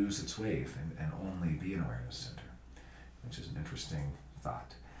actually lose its wave and only be an awareness center, which is an interesting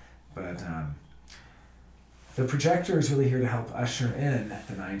thought. But the projector is really here to help usher in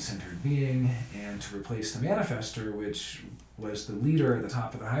the 9-centered being and to replace the manifestor, which was the leader at the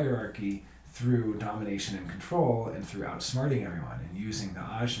top of the hierarchy through domination and control and through outsmarting everyone and using the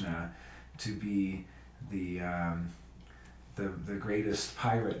Ajna to be the greatest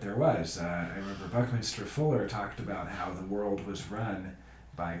pirate there was. I remember Buckminster Fuller talked about how the world was run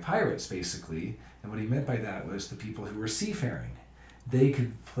by pirates, basically, and what he meant by that was the people who were seafaring. They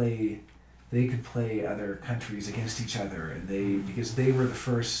could play other countries against each other, and because they were the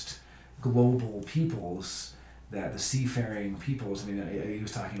first global peoples, that the seafaring peoples, he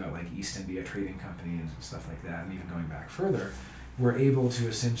was talking about like East India Trading Company and stuff like that, and even going back further, were able to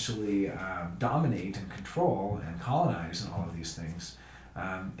essentially dominate and control and colonize and all of these things.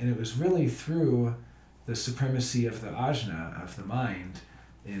 And it was really through the supremacy of the Ajna, of the mind,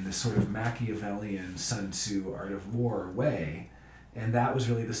 in this sort of Machiavellian Sun Tzu art of war way. And that was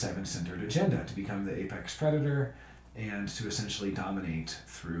really the 7-centered agenda, to become the apex predator and to essentially dominate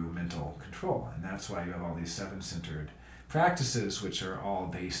through mental control. And that's why you have all these 7-centered practices, which are all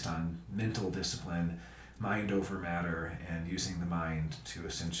based on mental discipline, mind over matter, and using the mind to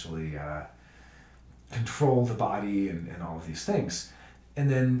essentially control the body and all of these things. And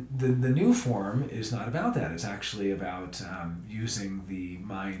then the new form is not about that. It's actually about using the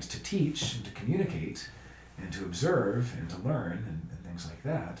mind to teach and to communicate and to observe and to learn and things like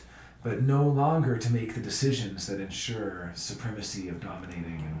that, but no longer to make the decisions that ensure supremacy of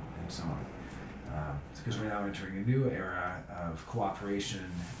dominating and so on. Because we're now entering a new era of cooperation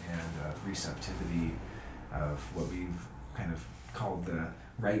and of receptivity, of what we've kind of called the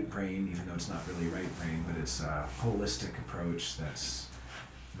right brain, even though it's not really right brain, but it's a holistic approach that's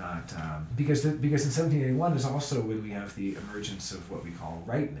not, because in 1781 is also when we have the emergence of what we call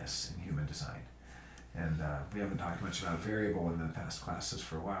rightness in human design. And we haven't talked much about variable in the past classes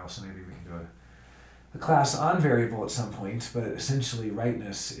for a while, so maybe we can do a class on variable at some point, but essentially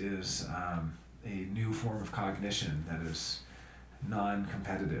rightness is a new form of cognition that is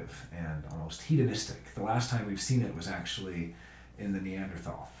non-competitive and almost hedonistic. The last time we've seen it was actually in the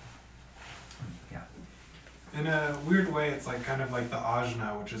Neanderthal. Yeah. In a weird way, it's like kind of like the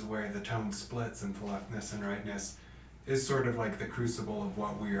Ajna, which is where the tone splits into leftness and rightness, is sort of like the crucible of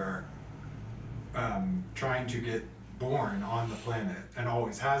what we are trying to get born on the planet, and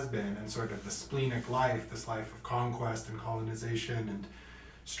always has been, and sort of the splenic life, this life of conquest and colonization and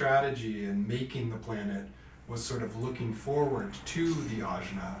strategy in making the planet was sort of looking forward to the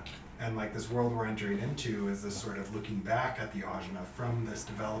Ajna, and like this world we're entering into is this sort of looking back at the Ajna from this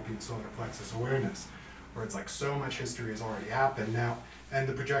developing solar plexus awareness, where it's like so much history has already happened now, and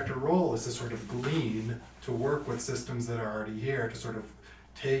the projector role is to sort of glean, to work with systems that are already here, to sort of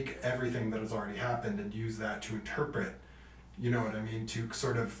take everything that has already happened and use that to interpret, you know what I mean, to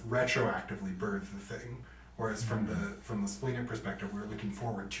sort of retroactively birth the thing. Whereas from the Splenic perspective, we're looking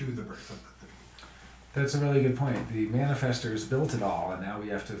forward to the birth of the thing. That's a really good point. The Manifestors built it all, and now we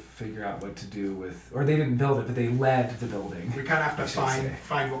have to figure out what to do with, or they didn't build it, but they led the building. We kind of have to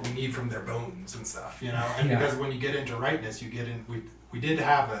find what we need from their bones and stuff, you know? And because when you get into Rightness, you get in, we did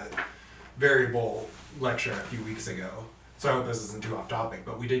have a variable lecture a few weeks ago, so I hope this isn't too off topic,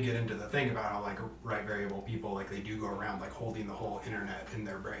 but we did get into the thing about how like right variable people, like they do go around like holding the whole internet in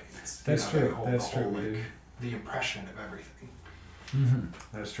their brains. That's true, that's true. Like, the impression of everything.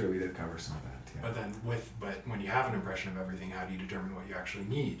 That's true, we did cover some of that. Yeah. But then but when you have an impression of everything, how do you determine what you actually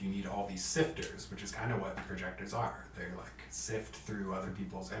need? You need all these sifters, which is kind of what the projectors are. They like sift through other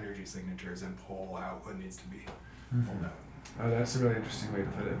people's energy signatures and pull out what needs to be pulled out. Oh, that's a really interesting way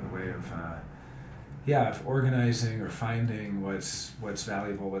to put it, in the way of of organizing or finding what's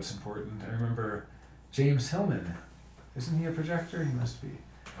valuable, what's important. I remember James Hillman. Isn't he a projector? He must be.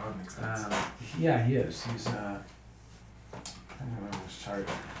 That would make sense. Yeah, he is. He's I don't remember his chart.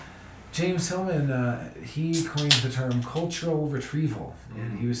 James Hillman, he coined the term cultural retrieval,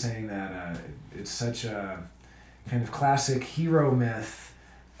 and he was saying that it's such a kind of classic hero myth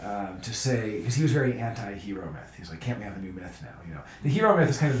to say, because he was very anti-hero myth. He's like, can't we have a new myth now? You know, the hero myth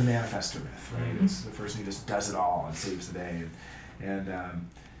is kind of the manifestor myth, right? It's the person who just does it all and saves the day,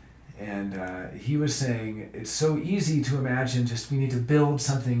 and he was saying it's so easy to imagine just we need to build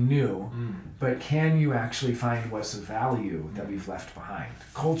something new, but can you actually find what's of value that we've left behind?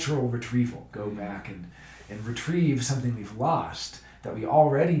 Cultural retrieval, go back and retrieve something we've lost that we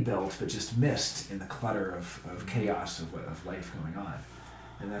already built but just missed in the clutter of chaos of life going on.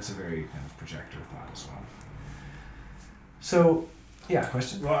 And that's a very kind of projector thought as well. So, yeah,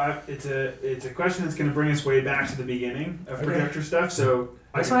 question? Well, it's a question that's going to bring us way back to the beginning of projector stuff. So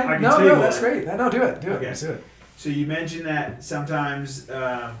that's I fine. can No, tell you that's great. No, do it. Okay. Let's do it. So you mentioned that sometimes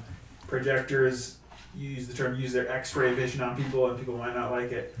projectors use their X-ray vision on people, and people might not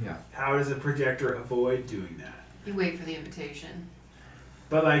like it. Yeah. How does a projector avoid doing that? You wait for the invitation.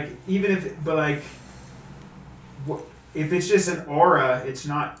 But like, if it's just an aura, it's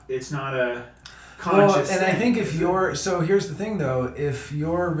not a conscious and thing. I think if you're, so here's the thing though, if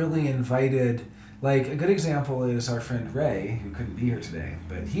you're really invited, like a good example is our friend Ray, who couldn't be here today,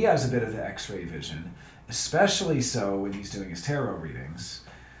 but he has a bit of the X-ray vision, especially so when he's doing his tarot readings.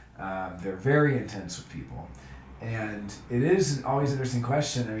 They're very intense with people. And it is always an interesting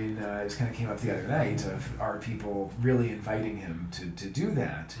question. I mean, it kind of came up the other night of, are people really inviting him to do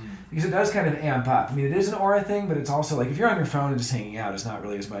that? Because it does kind of amp up. I mean, it is an aura thing, but it's also like if you're on your phone and just hanging out, it's not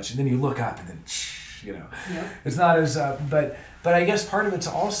really as much. And then you look up and then, you know, it's not as, but I guess part of it's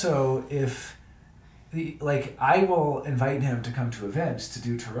also if, like, I will invite him to come to events to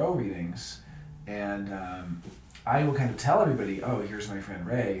do tarot readings, and I will kind of tell everybody, oh, here's my friend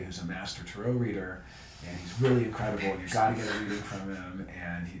Ray, who's a master tarot reader, and he's really incredible, and you've got to get a reading from him,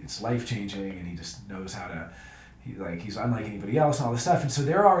 and it's life-changing, and he just knows how to, he's unlike anybody else, and all this stuff, and so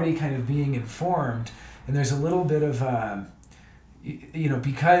they're already kind of being informed, and there's a little bit of, you know,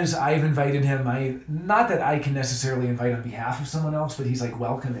 because I've invited him, not that I can necessarily invite on behalf of someone else, but he's like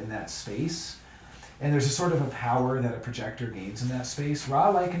welcome in that space, and there's a sort of a power that a projector gains in that space. Ra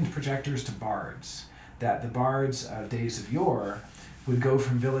likened projectors to bards, that the bards of days of yore would go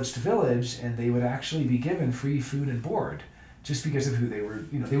from village to village, and they would actually be given free food and board just because of who they were.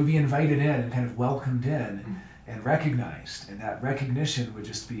 You know, they would be invited in and kind of welcomed in and recognized, and that recognition would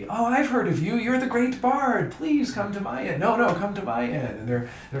just be, oh, I've heard of you, you're the great bard, please come to my inn. No, come to my inn. And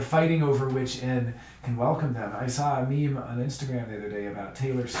they're fighting over which inn can welcome them. I saw a meme on Instagram the other day about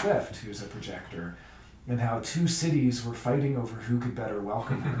Taylor Swift, who's a projector, and how two cities were fighting over who could better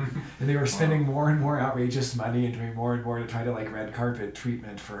welcome her. And they were spending more and more outrageous money and doing more and more to try to like red carpet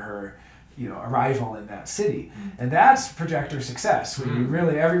treatment for her, you know, arrival in that city. And that's projector success, when you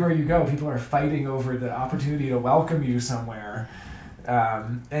really, everywhere you go, people are fighting over the opportunity to welcome you somewhere.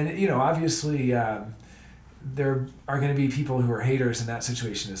 And, you know, obviously there are going to be people who are haters in that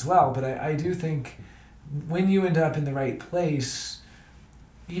situation as well, but I do think when you end up in the right place,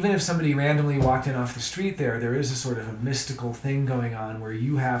 even if somebody randomly walked in off the street there is a sort of a mystical thing going on where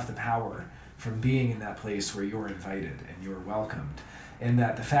you have the power from being in that place where you're invited and you're welcomed. And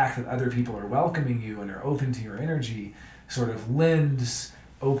that the fact that other people are welcoming you and are open to your energy sort of lends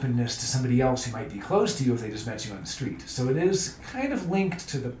openness to somebody else who might be close to you if they just met you on the street. So it is kind of linked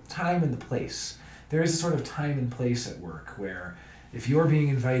to the time and the place. There is a sort of time and place at work where if you're being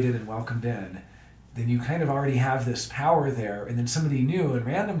invited and welcomed in, then you kind of already have this power there, and then somebody new and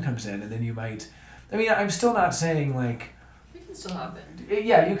random comes in, and then you might, I mean, I'm still not saying like, It can still happen.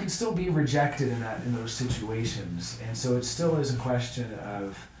 yeah, you can still be rejected in those situations, and so it still is a question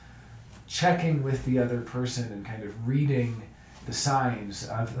of checking with the other person and kind of reading the signs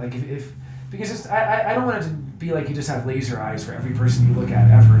of like if because it's, I don't want it to be like you just have laser eyes for every person you look at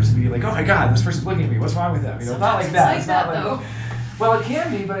ever, and be like, oh my god, this person's looking at me, what's wrong with them? You know, not like that. It's like that though. Well, it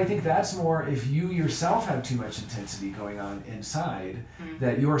can be, but I think that's more if you yourself have too much intensity going on inside,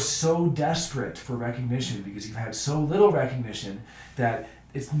 that you're so desperate for recognition because you've had so little recognition that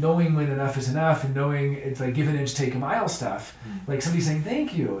it's knowing when enough is enough, and knowing it's like give an inch, take a mile stuff. Like somebody saying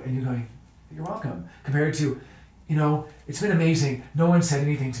thank you, and you're going, you're welcome, compared to, you know, it's been amazing. No one said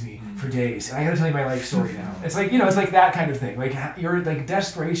anything to me for days, and I got to tell you my life story now. It's like, you know, it's like that kind of thing. Like you're like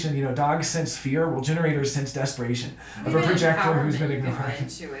desperation. You know, dogs sense fear. Well, generators sense desperation of a projector who's been ignored.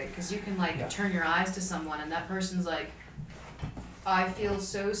 Into it, because you can like turn your eyes to someone, and that person's like, I feel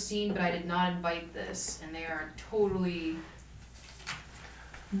so seen, but I did not invite this, and they are totally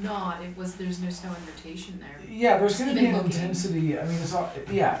not. There's no invitation there. Yeah, there's going to be Even an looking. intensity. I mean,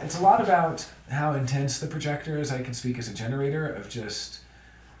 it's a lot about how intense the projector is. I can speak as a generator of just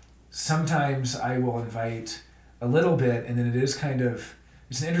sometimes I will invite a little bit, and then it is kind of,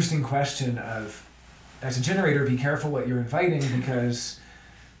 it's an interesting question of, as a generator, be careful what you're inviting, because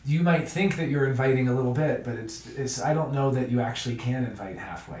you might think that you're inviting a little bit, but it's I don't know that you actually can invite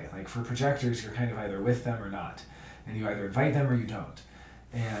halfway. Like for projectors, you're kind of either with them or not, and you either invite them or you don't.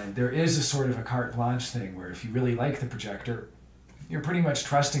 And there is a sort of a carte blanche thing where if you really like the projector, you're pretty much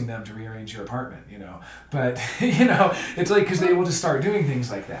trusting them to rearrange your apartment, you know. But, you know, it's like, because they will just start doing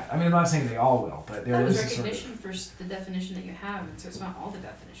things like that. I mean, I'm not saying they all will, but there That was is a sort of... recognition for the definition that you have, and so it's not all the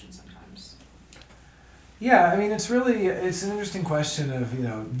definitions sometimes. Yeah, I mean, it's an interesting question of, you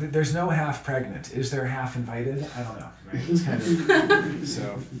know, there's no half pregnant. Is there half invited? I don't know, right? It's kind of...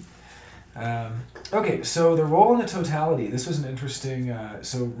 so... okay, so the role in the totality. This was an interesting...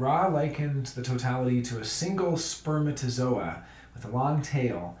 so Ra likened the totality to a single spermatozoa with a long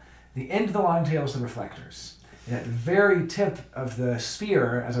tail. The end of the long tail is the reflectors. And at the very tip of the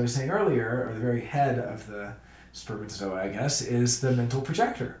spear, as I was saying earlier, or the very head of the spermatozoa, I guess, is the mental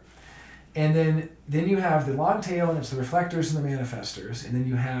projector. And then you have the long tail, and it's the reflectors and the manifestors, and then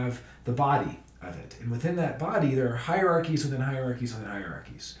you have the body of it. And within that body, there are hierarchies within hierarchies within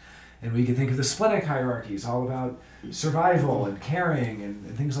hierarchies. And we can think of the Splenic hierarchies, all about survival and caring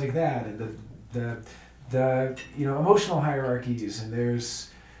and things like that, and the you know, emotional hierarchies, and there's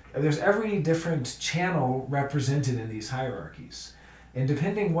every different channel represented in these hierarchies. And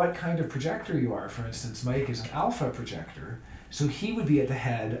depending what kind of projector you are, for instance, Mike is an alpha projector, so he would be at the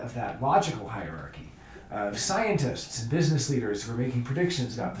head of that logical hierarchy of scientists and business leaders who are making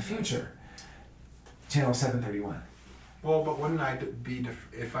predictions about the future. Channel 731. Well, but wouldn't I be,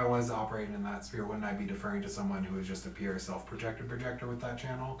 if I was operating in that sphere, wouldn't I be deferring to someone who is just a pure self-projected projector with that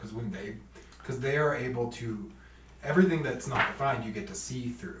channel? Because they are able to, everything that's not defined you get to see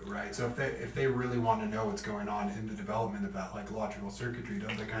through, right? So if they really want to know what's going on in the development of that like logical circuitry,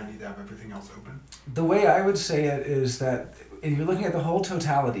 don't they kind of need to have everything else open? The way I would say it is that if you're looking at the whole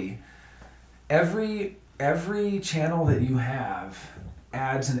totality, every channel that you have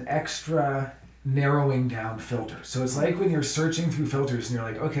adds an extra narrowing down filter. So it's like when you're searching through filters and you're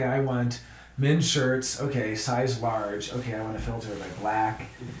like, okay, I want men's shirts, okay, size large, okay, I want to filter by black,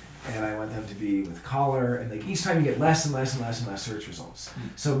 and I want them to be with collar, and like each time you get less and less and less and less search results.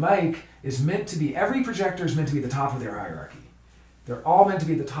 So Mike is meant to be, every projector is meant to be at the top of their hierarchy. They're all meant to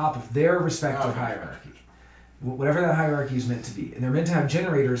be at the top of their respective hierarchy. Whatever that hierarchy is meant to be. And they're meant to have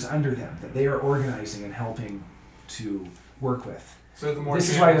generators under them that they are organizing and helping to work with. So the more this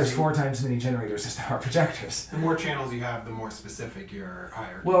is why there's 4 times as many generators as there are projectors. The more channels you have, the more specific your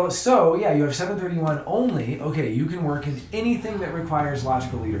hierarchy. Well, so yeah, you have 731 only. Okay, you can work in anything that requires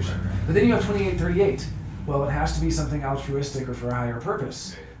logical leadership. But then you have 2838. Well, it has to be something altruistic or for a higher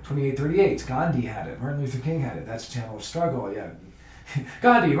purpose. 2838, Gandhi had it. Martin Luther King had it. That's a channel of struggle. Yeah.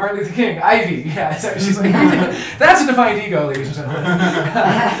 Gandhi, Martin Luther King, Ivy. Yeah, she's like, that's a defined ego, ladies and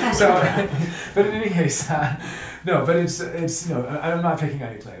gentlemen. So, but in any case, no, but it's no, I'm not picking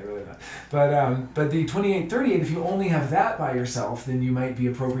on you tonight, I really not. But the 2838, if you only have that by yourself, then you might be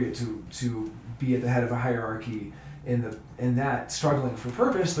appropriate to be at the head of a hierarchy in that struggling for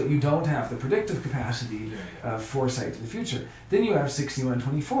purpose, but you don't have the predictive capacity of foresight to the future. Then you have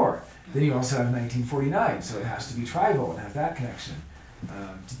 6124. Then you also have 1949, so it has to be tribal and have that connection.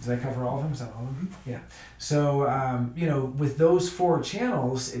 Did I cover all of them? Is that all of them? Yeah. So, with those 4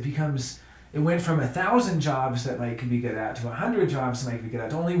 channels, it went from 1,000 jobs that Mike can be good at to 100 jobs that Mike can be good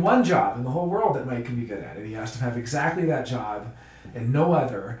at to only 1 job in the whole world that Mike can be good at. And he has to have exactly that job and no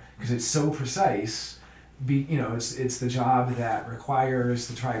other, because it's so precise. It's the job that requires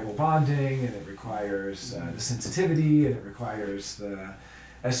the tribal bonding, and it requires the sensitivity, and it requires the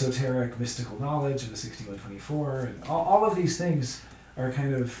esoteric mystical knowledge of the 6124, and all of these things are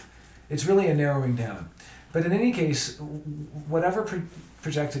it's really a narrowing down. But in any case, whatever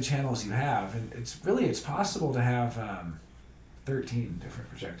projected channels you have, and it's possible to have 13 different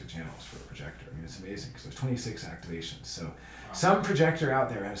projected channels for a projector. I mean, it's amazing because there's 26 activations. So some projector out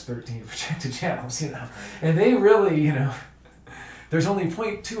there has 13 projected channels, and they really, there's only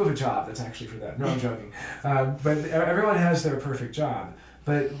 0.2 of a job that's actually for that. No, I'm joking. But everyone has their perfect job.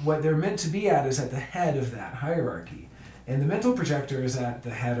 But what they're meant to be at is at the head of that hierarchy. And the mental projector is at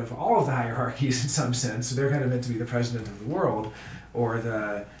the head of all of the hierarchies in some sense. So they're kind of meant to be the president of the world,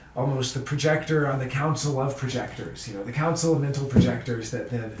 or almost the projector on the council of projectors. The council of mental projectors that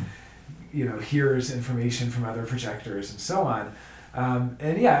then, hears information from other projectors and so on.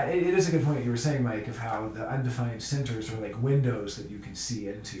 And yeah, it is a good point you were saying, Mike, of how the undefined centers are like windows that you can see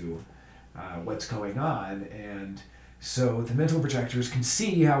into what's going on. And so the mental projectors can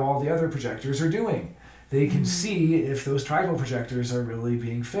see how all the other projectors are doing. They can see if those tribal projectors are really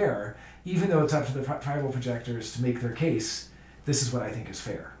being fair, even though it's up to the tribal projectors to make their case, this is what I think is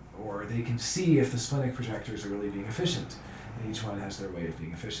fair. Or they can see if the splenic projectors are really being efficient, and each one has their way of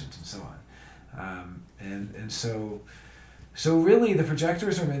being efficient and so on. So really the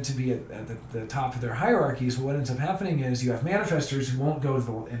projectors are meant to be at the top of their hierarchies, but what ends up happening is you have manifestors who won't go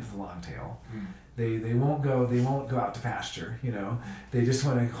into the long tail. They won't go out to pasture, They just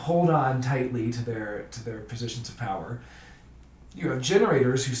want to hold on tightly to their positions of power. You have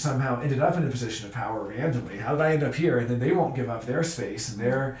generators who somehow ended up in a position of power randomly. How did I end up here? And then they won't give up their space and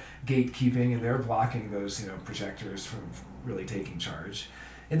their gatekeeping, and they're blocking those projectors from really taking charge.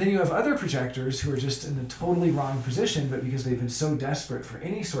 And then you have other projectors who are just in a totally wrong position, but because they've been so desperate for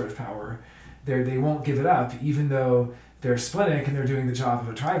any sort of power, they won't give it up, even though they're splenic and they're doing the job of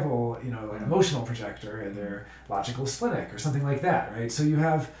a tribal, an emotional projector, and they're logical splenic or something like that, right? So you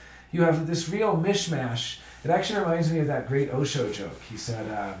have this real mishmash. It actually reminds me of that great Osho joke. He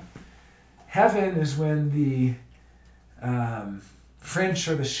said, heaven is when the French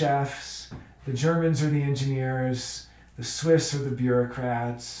are the chefs, the Germans are the engineers, the Swiss are the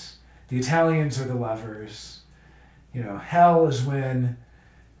bureaucrats, the Italians are the lovers. Hell is when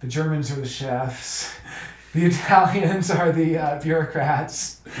the Germans are the chefs, the Italians are the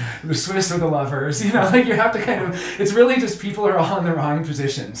bureaucrats, the Swiss are the lovers. You have to it's really just people are all in the wrong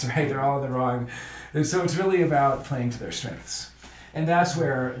positions, right? They're all in the wrong. And so it's really about playing to their strengths. And that's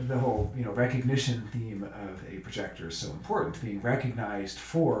where the whole, recognition theme of a projector is so important, being recognized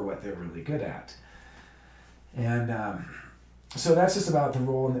for what they're really good at. And so that's just about the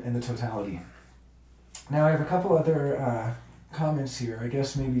role in the totality. Now I have a couple other comments here. I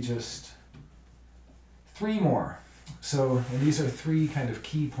guess maybe just 3 more. So, and these are 3 kind of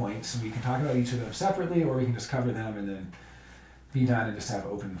key points, and we can talk about each of them separately, or we can just cover them and then be done and just have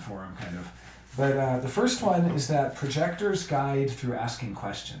open forum kind of. But the first one is that projectors guide through asking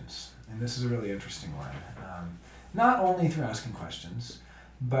questions. And this is a really interesting one. Not only through asking questions,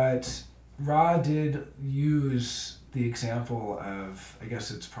 but Ra did use the example of, I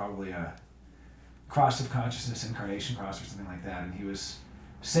guess it's probably a cross of consciousness, incarnation cross or something like that, and he was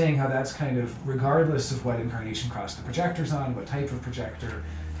saying how that's kind of, regardless of what incarnation cross the projector's on, what type of projector,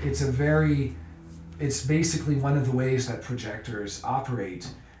 it's basically one of the ways that projectors operate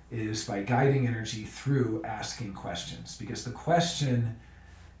is by guiding energy through asking questions. Because the question,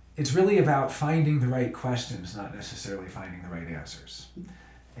 it's really about finding the right questions, not necessarily finding the right answers.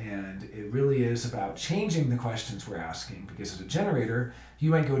 And it really is about changing the questions we're asking, because as a generator, you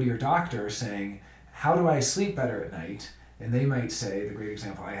might go to your doctor saying, how do I sleep better at night? And they might say, the great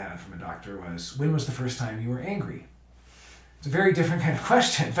example I had from a doctor was, when was the first time you were angry? It's a very different kind of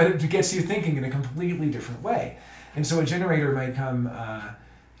question, but it gets you thinking in a completely different way. And so a generator might come,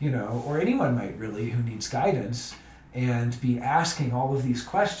 or anyone might really, who needs guidance, and be asking all of these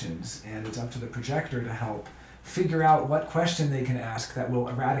questions, and it's up to the projector to help figure out what question they can ask that will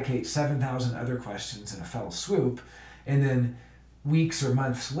eradicate 7,000 other questions in a fell swoop, and then weeks or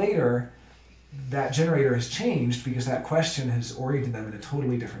months later, that generator has changed because that question has oriented them in a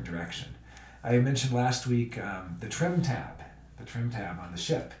totally different direction. I mentioned last week the trim tab on the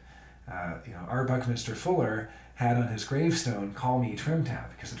ship. R. Buckminster Fuller had on his gravestone, "Call me trim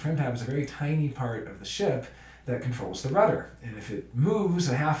tab," because the trim tab is a very tiny part of the ship, that controls the rudder. And if it moves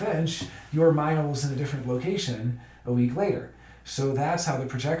a half inch, you're miles in a different location a week later. So that's how the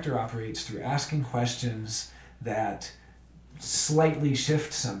projector operates, through asking questions that slightly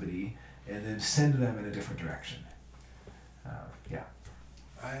shift somebody and then send them in a different direction. Yeah.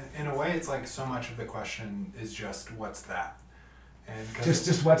 In a way, it's like so much of the question is just, what's that? And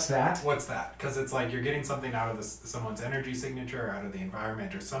just what's that? What's that? Because it's like you're getting something out of someone's energy signature, out of the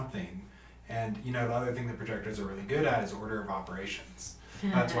environment or something. And the other thing that projectors are really good at is order of operations.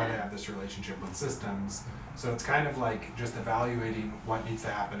 That's why they have this relationship with systems. So it's kind of like just evaluating what needs to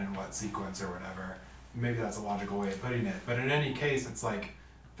happen in what sequence or whatever. Maybe that's a logical way of putting it. But in any case, it's like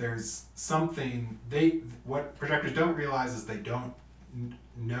there's something what projectors don't realize is they don't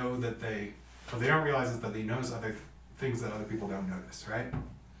know that they don't realize is that they notice other things that other people don't notice, right?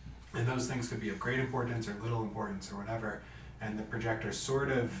 And those things could be of great importance or little importance or whatever. And the projector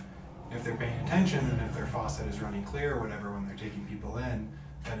sort of, if they're paying attention and if their faucet is running clear or whatever when they're taking people in,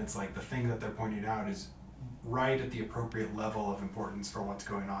 then it's like the thing that they're pointing out is right at the appropriate level of importance for what's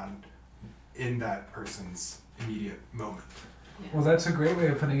going on in that person's immediate moment. Yeah. Well, that's a great way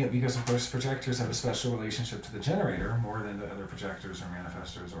of putting it, because of course projectors have a special relationship to the generator more than the other projectors or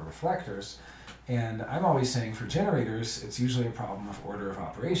manifestors or reflectors. And I'm always saying for generators, it's usually a problem of order of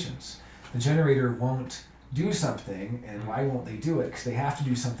operations. The generator won't do something, and why won't they do it? Because they have to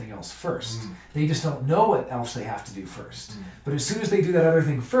do something else first. They just don't know what else they have to do first. But as soon as they do that other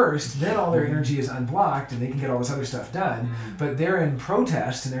thing first, then all their energy is unblocked and they can get all this other stuff done. But they're in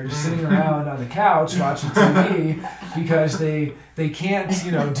protest and they're just sitting around on the couch watching TV because they can't,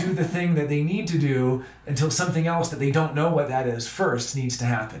 do the thing that they need to do until something else that they don't know what that is first needs to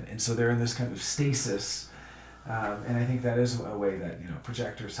happen. And so they're in this kind of stasis. And I think that is a way that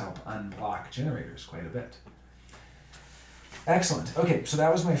projectors help unblock generators quite a bit. Excellent. Okay, so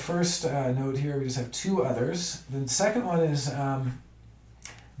that was my first note here. We just have two others. The second one is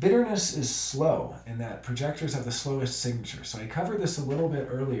bitterness is slow, in that projectors have the slowest signature. So I covered this a little bit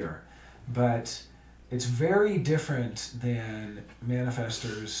earlier, but it's very different than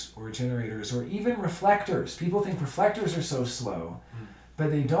manifestors or generators or even reflectors. People think reflectors are so slow, but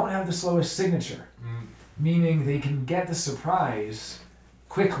they don't have the slowest signature. Meaning they can get the surprise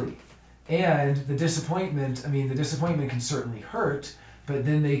quickly. And the disappointment can certainly hurt, but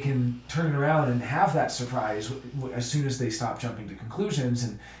then they can turn it around and have that surprise as soon as they stop jumping to conclusions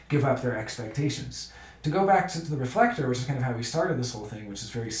and give up their expectations. To go back to the reflector, which is kind of how we started this whole thing, which is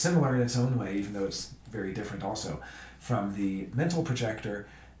very similar in its own way, even though it's very different also from the mental projector,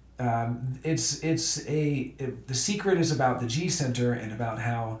 the secret is about the G center and about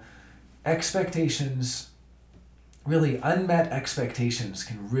how expectations, really unmet expectations,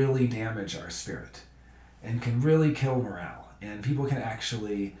 can really damage our spirit and can really kill morale. And people can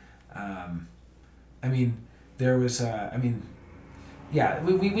actually, we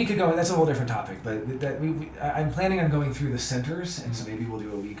could go, that's a whole different topic, but I'm planning on going through the centers, and so maybe we'll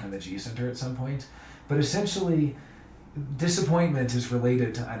do a week on the G center at some point. But essentially, disappointment is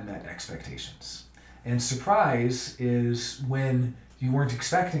related to unmet expectations. And surprise is when you weren't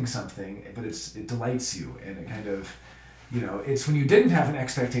expecting something, but it delights you, and it kind of, it's when you didn't have an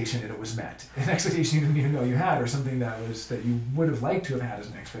expectation and it was met. An expectation you didn't even know you had, or something that you would have liked to have had as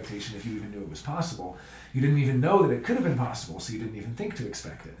an expectation if you even knew it was possible. You didn't even know that it could have been possible, so you didn't even think to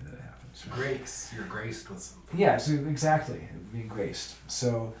expect it, and then it happens. Right? Grace. You're graced with something. Yeah, so exactly, being graced.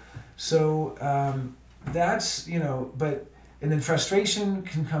 So that's, and then frustration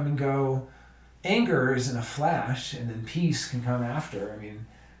can come and go. Anger is in a flash, and then peace can come after.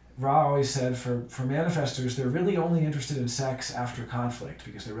 Ra always said for manifestors, they're really only interested in sex after conflict,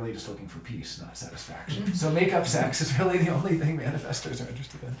 because they're really just looking for peace, not satisfaction. So make-up sex is really the only thing manifestors are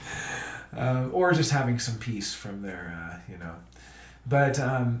interested in. Or just having some peace from their, But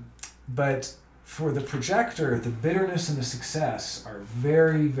for the projector, the bitterness and the success are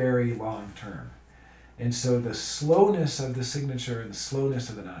very, very long-term. And so the slowness of the signature and the slowness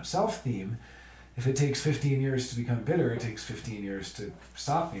of the not-self theme, if it takes 15 years to become bitter, it takes 15 years to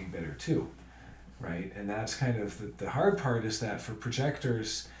stop being bitter too, right? And that's kind of the hard part, is that for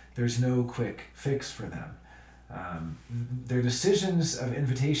projectors, there's no quick fix for them. Their decisions of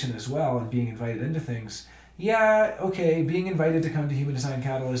invitation as well, and being invited into things, being invited to come to Human Design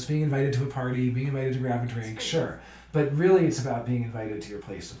Catalyst, being invited to a party, being invited to grab a drink, sure. But really it's about being invited to your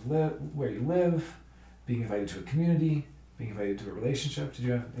place of where you live, being invited to a community, being invited to a relationship. Did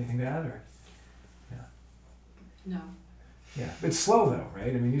you have anything to add, or? No. Yeah, it's slow though,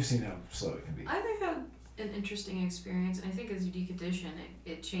 right? You've seen how slow it can be. I've had an interesting experience, and I think as you decondition,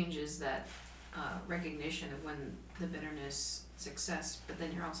 it changes that recognition of when the bitterness success, but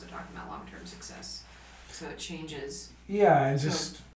then you're also talking about long-term success. So it changes. Yeah, and So- just